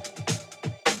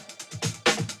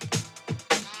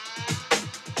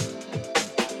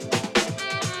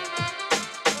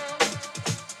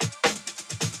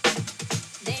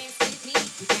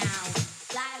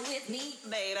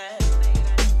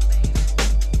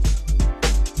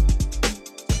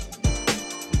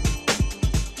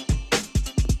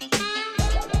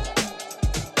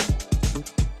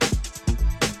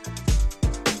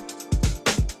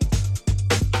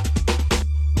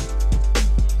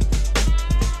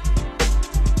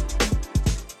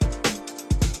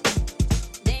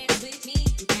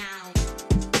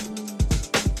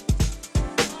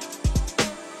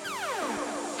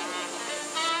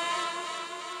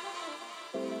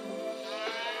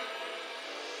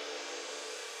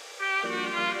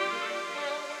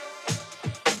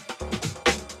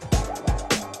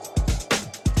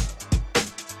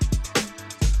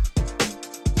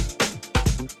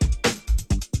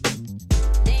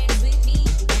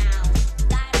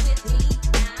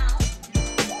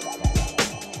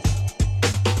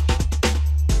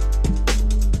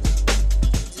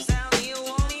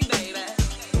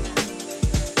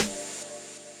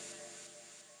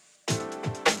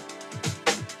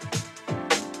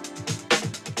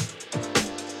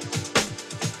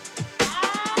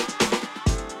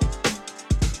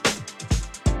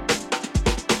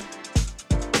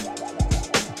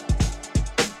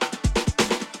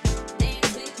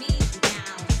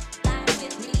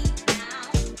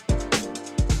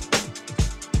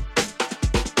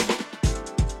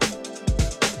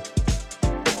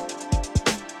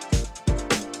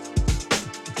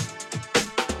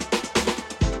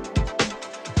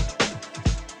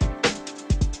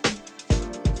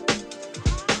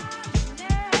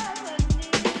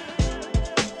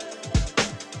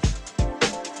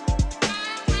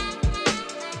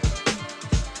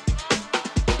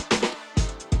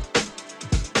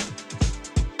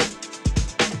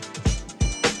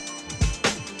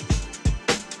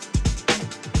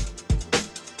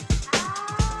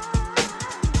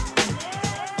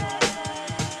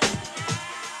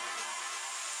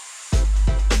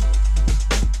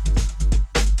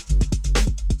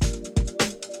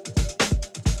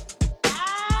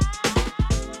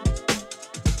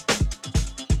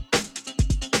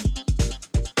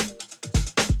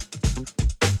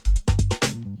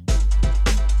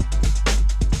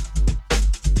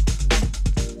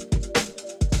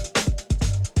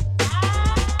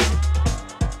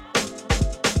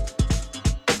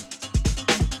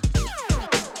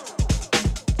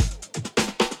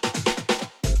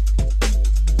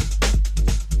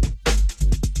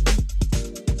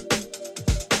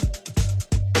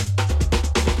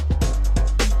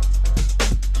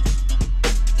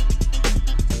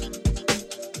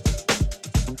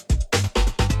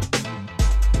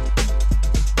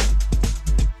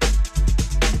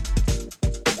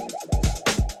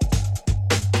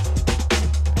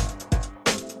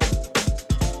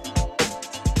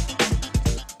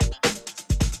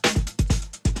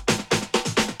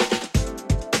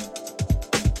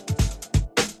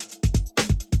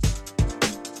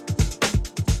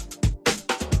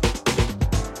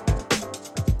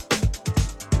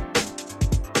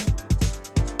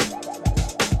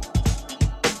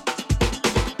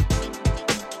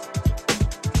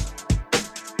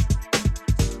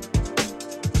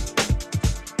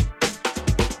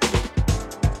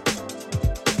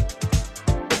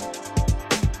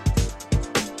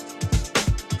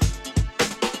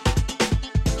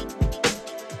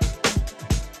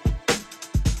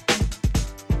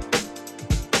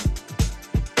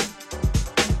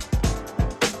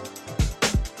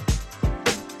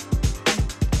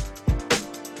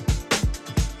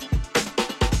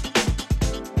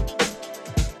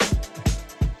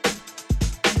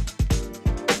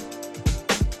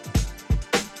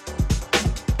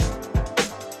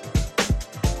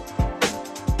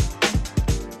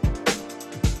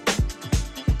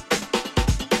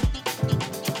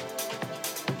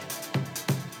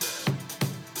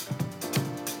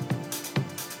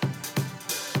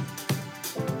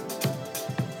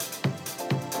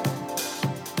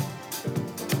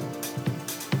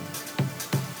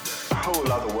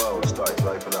 whole other world started to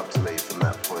open up to me from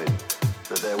that point.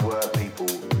 That there were people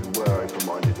who were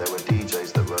open-minded. There were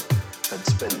DJs that had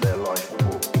spent their life,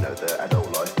 or, their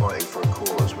adult life, fighting for a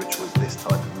cause, which was this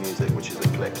type of music, which is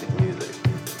eclectic music.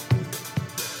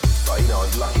 But I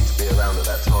was lucky to be around at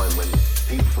that time when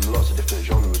people from lots of different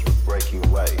genres were breaking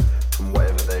away from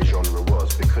whatever their genre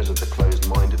was because of the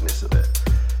closed-mindedness of it.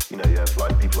 You have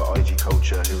like people like IG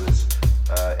Culture, who was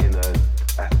in a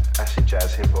acid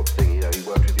jazz hip hop thing. He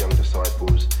worked with Young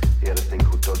Disciples. He had a thing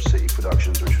called Dodge City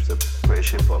Productions, which was a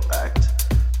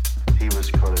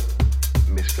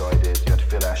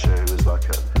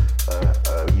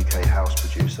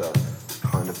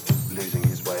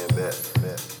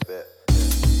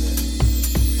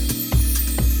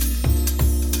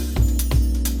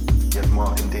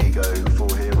ego,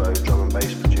 full hero, drum and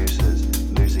bass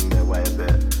producers losing their way a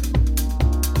bit.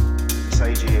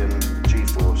 Seiji and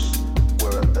G-Force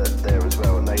were there as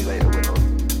well, and they later went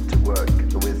on to work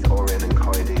with Orin and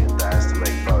Kaidi and Daz to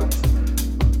make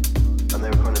both. And they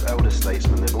were kind of elder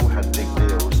statesmen, they've all had big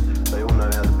deals, they all know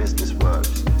how the business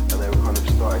works, and they were kind of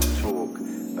starting to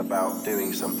talk about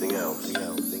doing something else.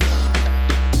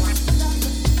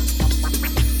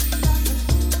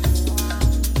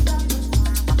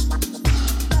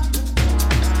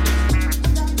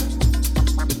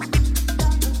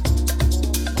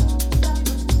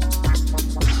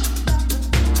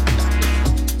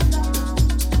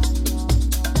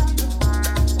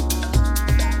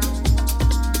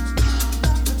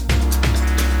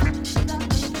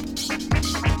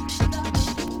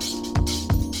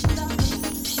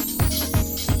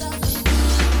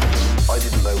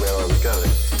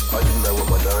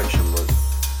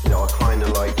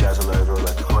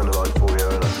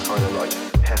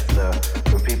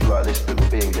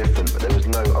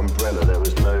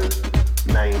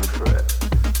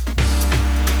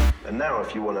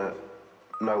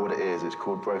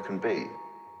 Called Broken Beat.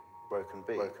 Broken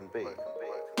Beat. Broken Beat.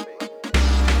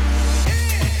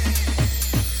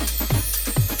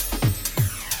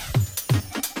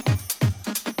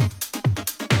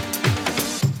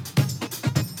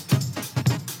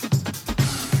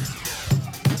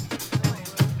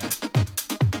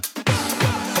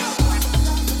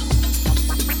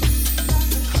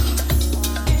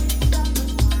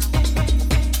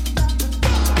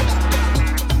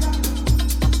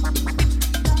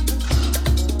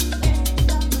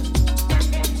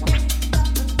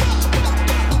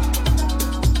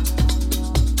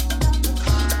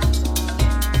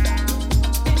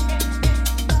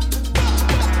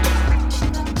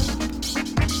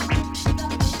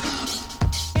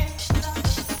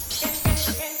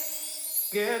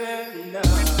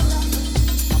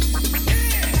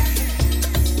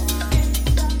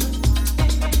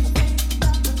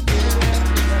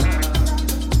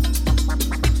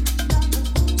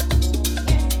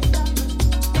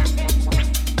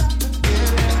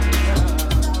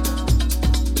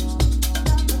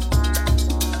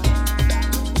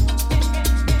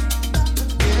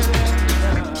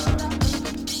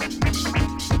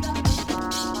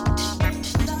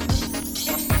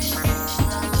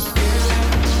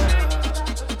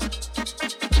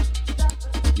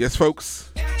 Yes,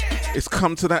 folks, it's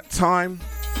come to that time.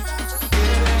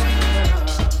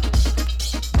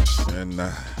 And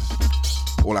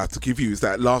all I have to give you is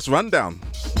that last rundown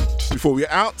before we're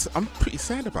out. I'm pretty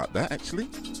sad about that, actually.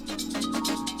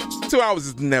 2 hours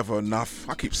is never enough,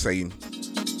 I keep saying.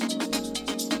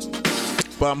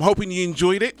 But I'm hoping you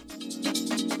enjoyed it.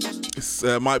 It's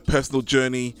my personal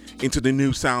journey into the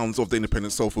new sounds of the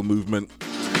independent soulful movement,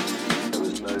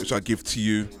 which I give to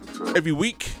you every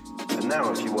week. And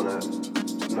now, if you want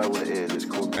to know what it is, it's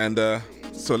called... And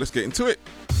so let's get into it.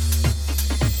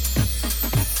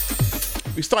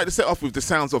 We started to set off with the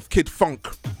sounds of Kid Funk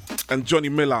and Johnny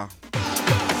Miller.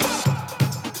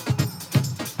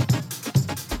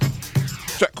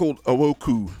 Track called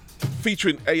Awoku,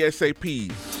 featuring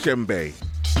ASAP Shembe.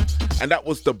 And that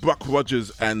was the Buck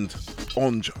Rogers and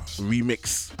Onj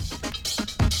remix.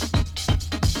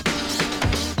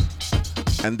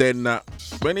 And then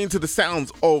went into the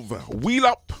sounds of Wheel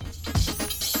Up,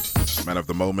 man of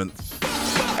the moment,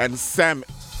 and Sam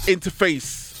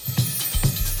Interface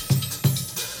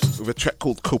with a track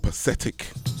called Copacetic.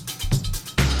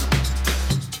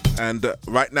 And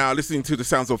right now, listening to the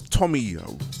sounds of Tommy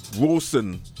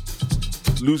Rawson,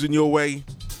 Losing Your Way,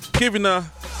 giving her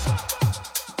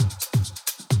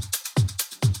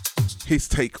his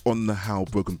take on how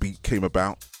Broken Beat came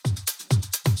about.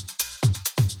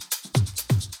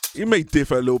 It may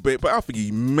differ a little bit, but I think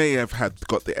he may have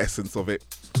got the essence of it.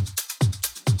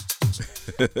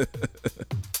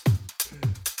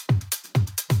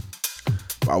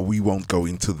 But we won't go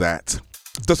into that.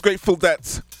 Just grateful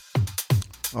that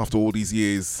after all these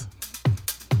years,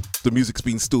 the music's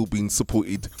still being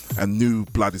supported and new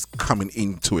blood is coming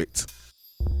into it.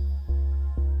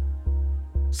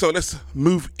 So let's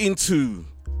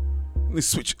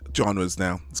switch genres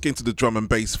now. Let's get into the drum and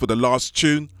bass for the last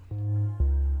tune.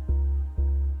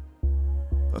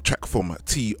 A track from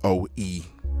TOE.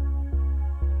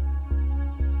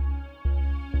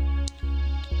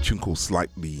 Tune called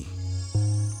Slightly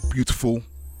Beautiful.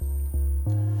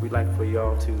 We'd like for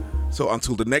y'all to... So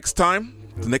until the next time,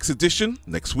 the next edition,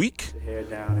 next week,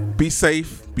 be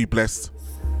safe, be blessed.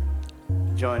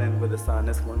 Join in with us on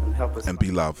this one and help us. And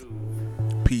be loved.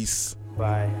 Peace.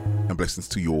 Bye. And blessings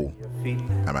to you all.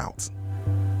 I'm out.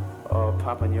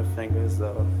 Popping your fingers,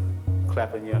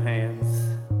 clapping your hands.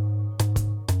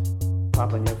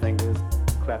 Popping your fingers,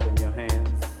 clapping your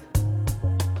hands.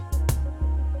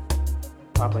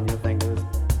 Popping your fingers,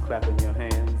 clapping your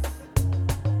hands.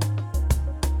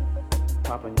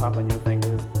 Popping your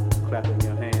fingers, clapping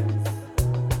your hands.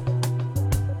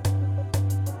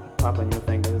 Popping your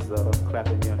fingers,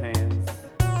 clapping your hands.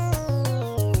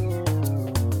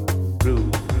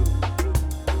 Groove.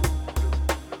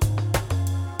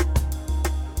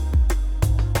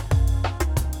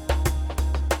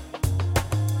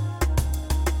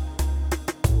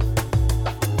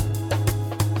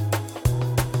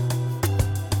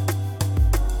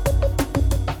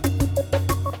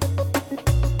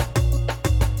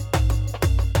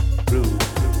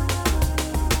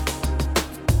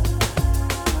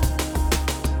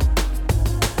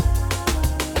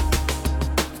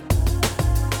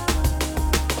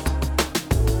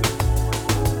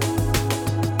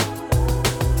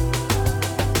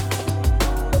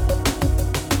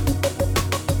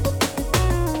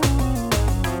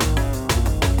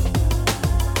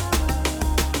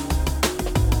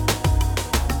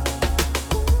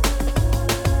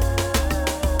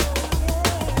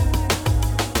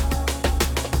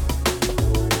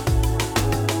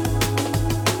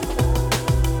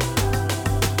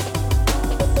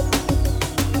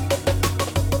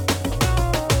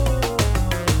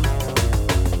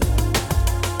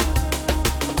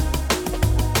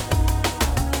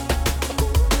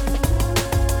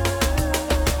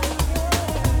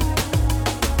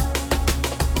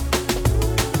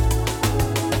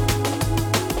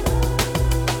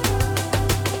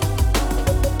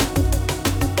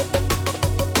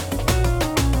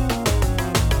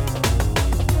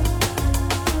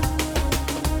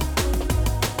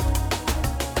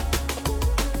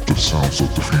 The sounds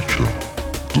of the future,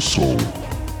 the soul,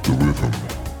 the rhythm.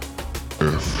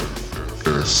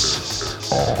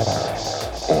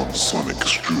 FSR on Sonic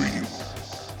Stream.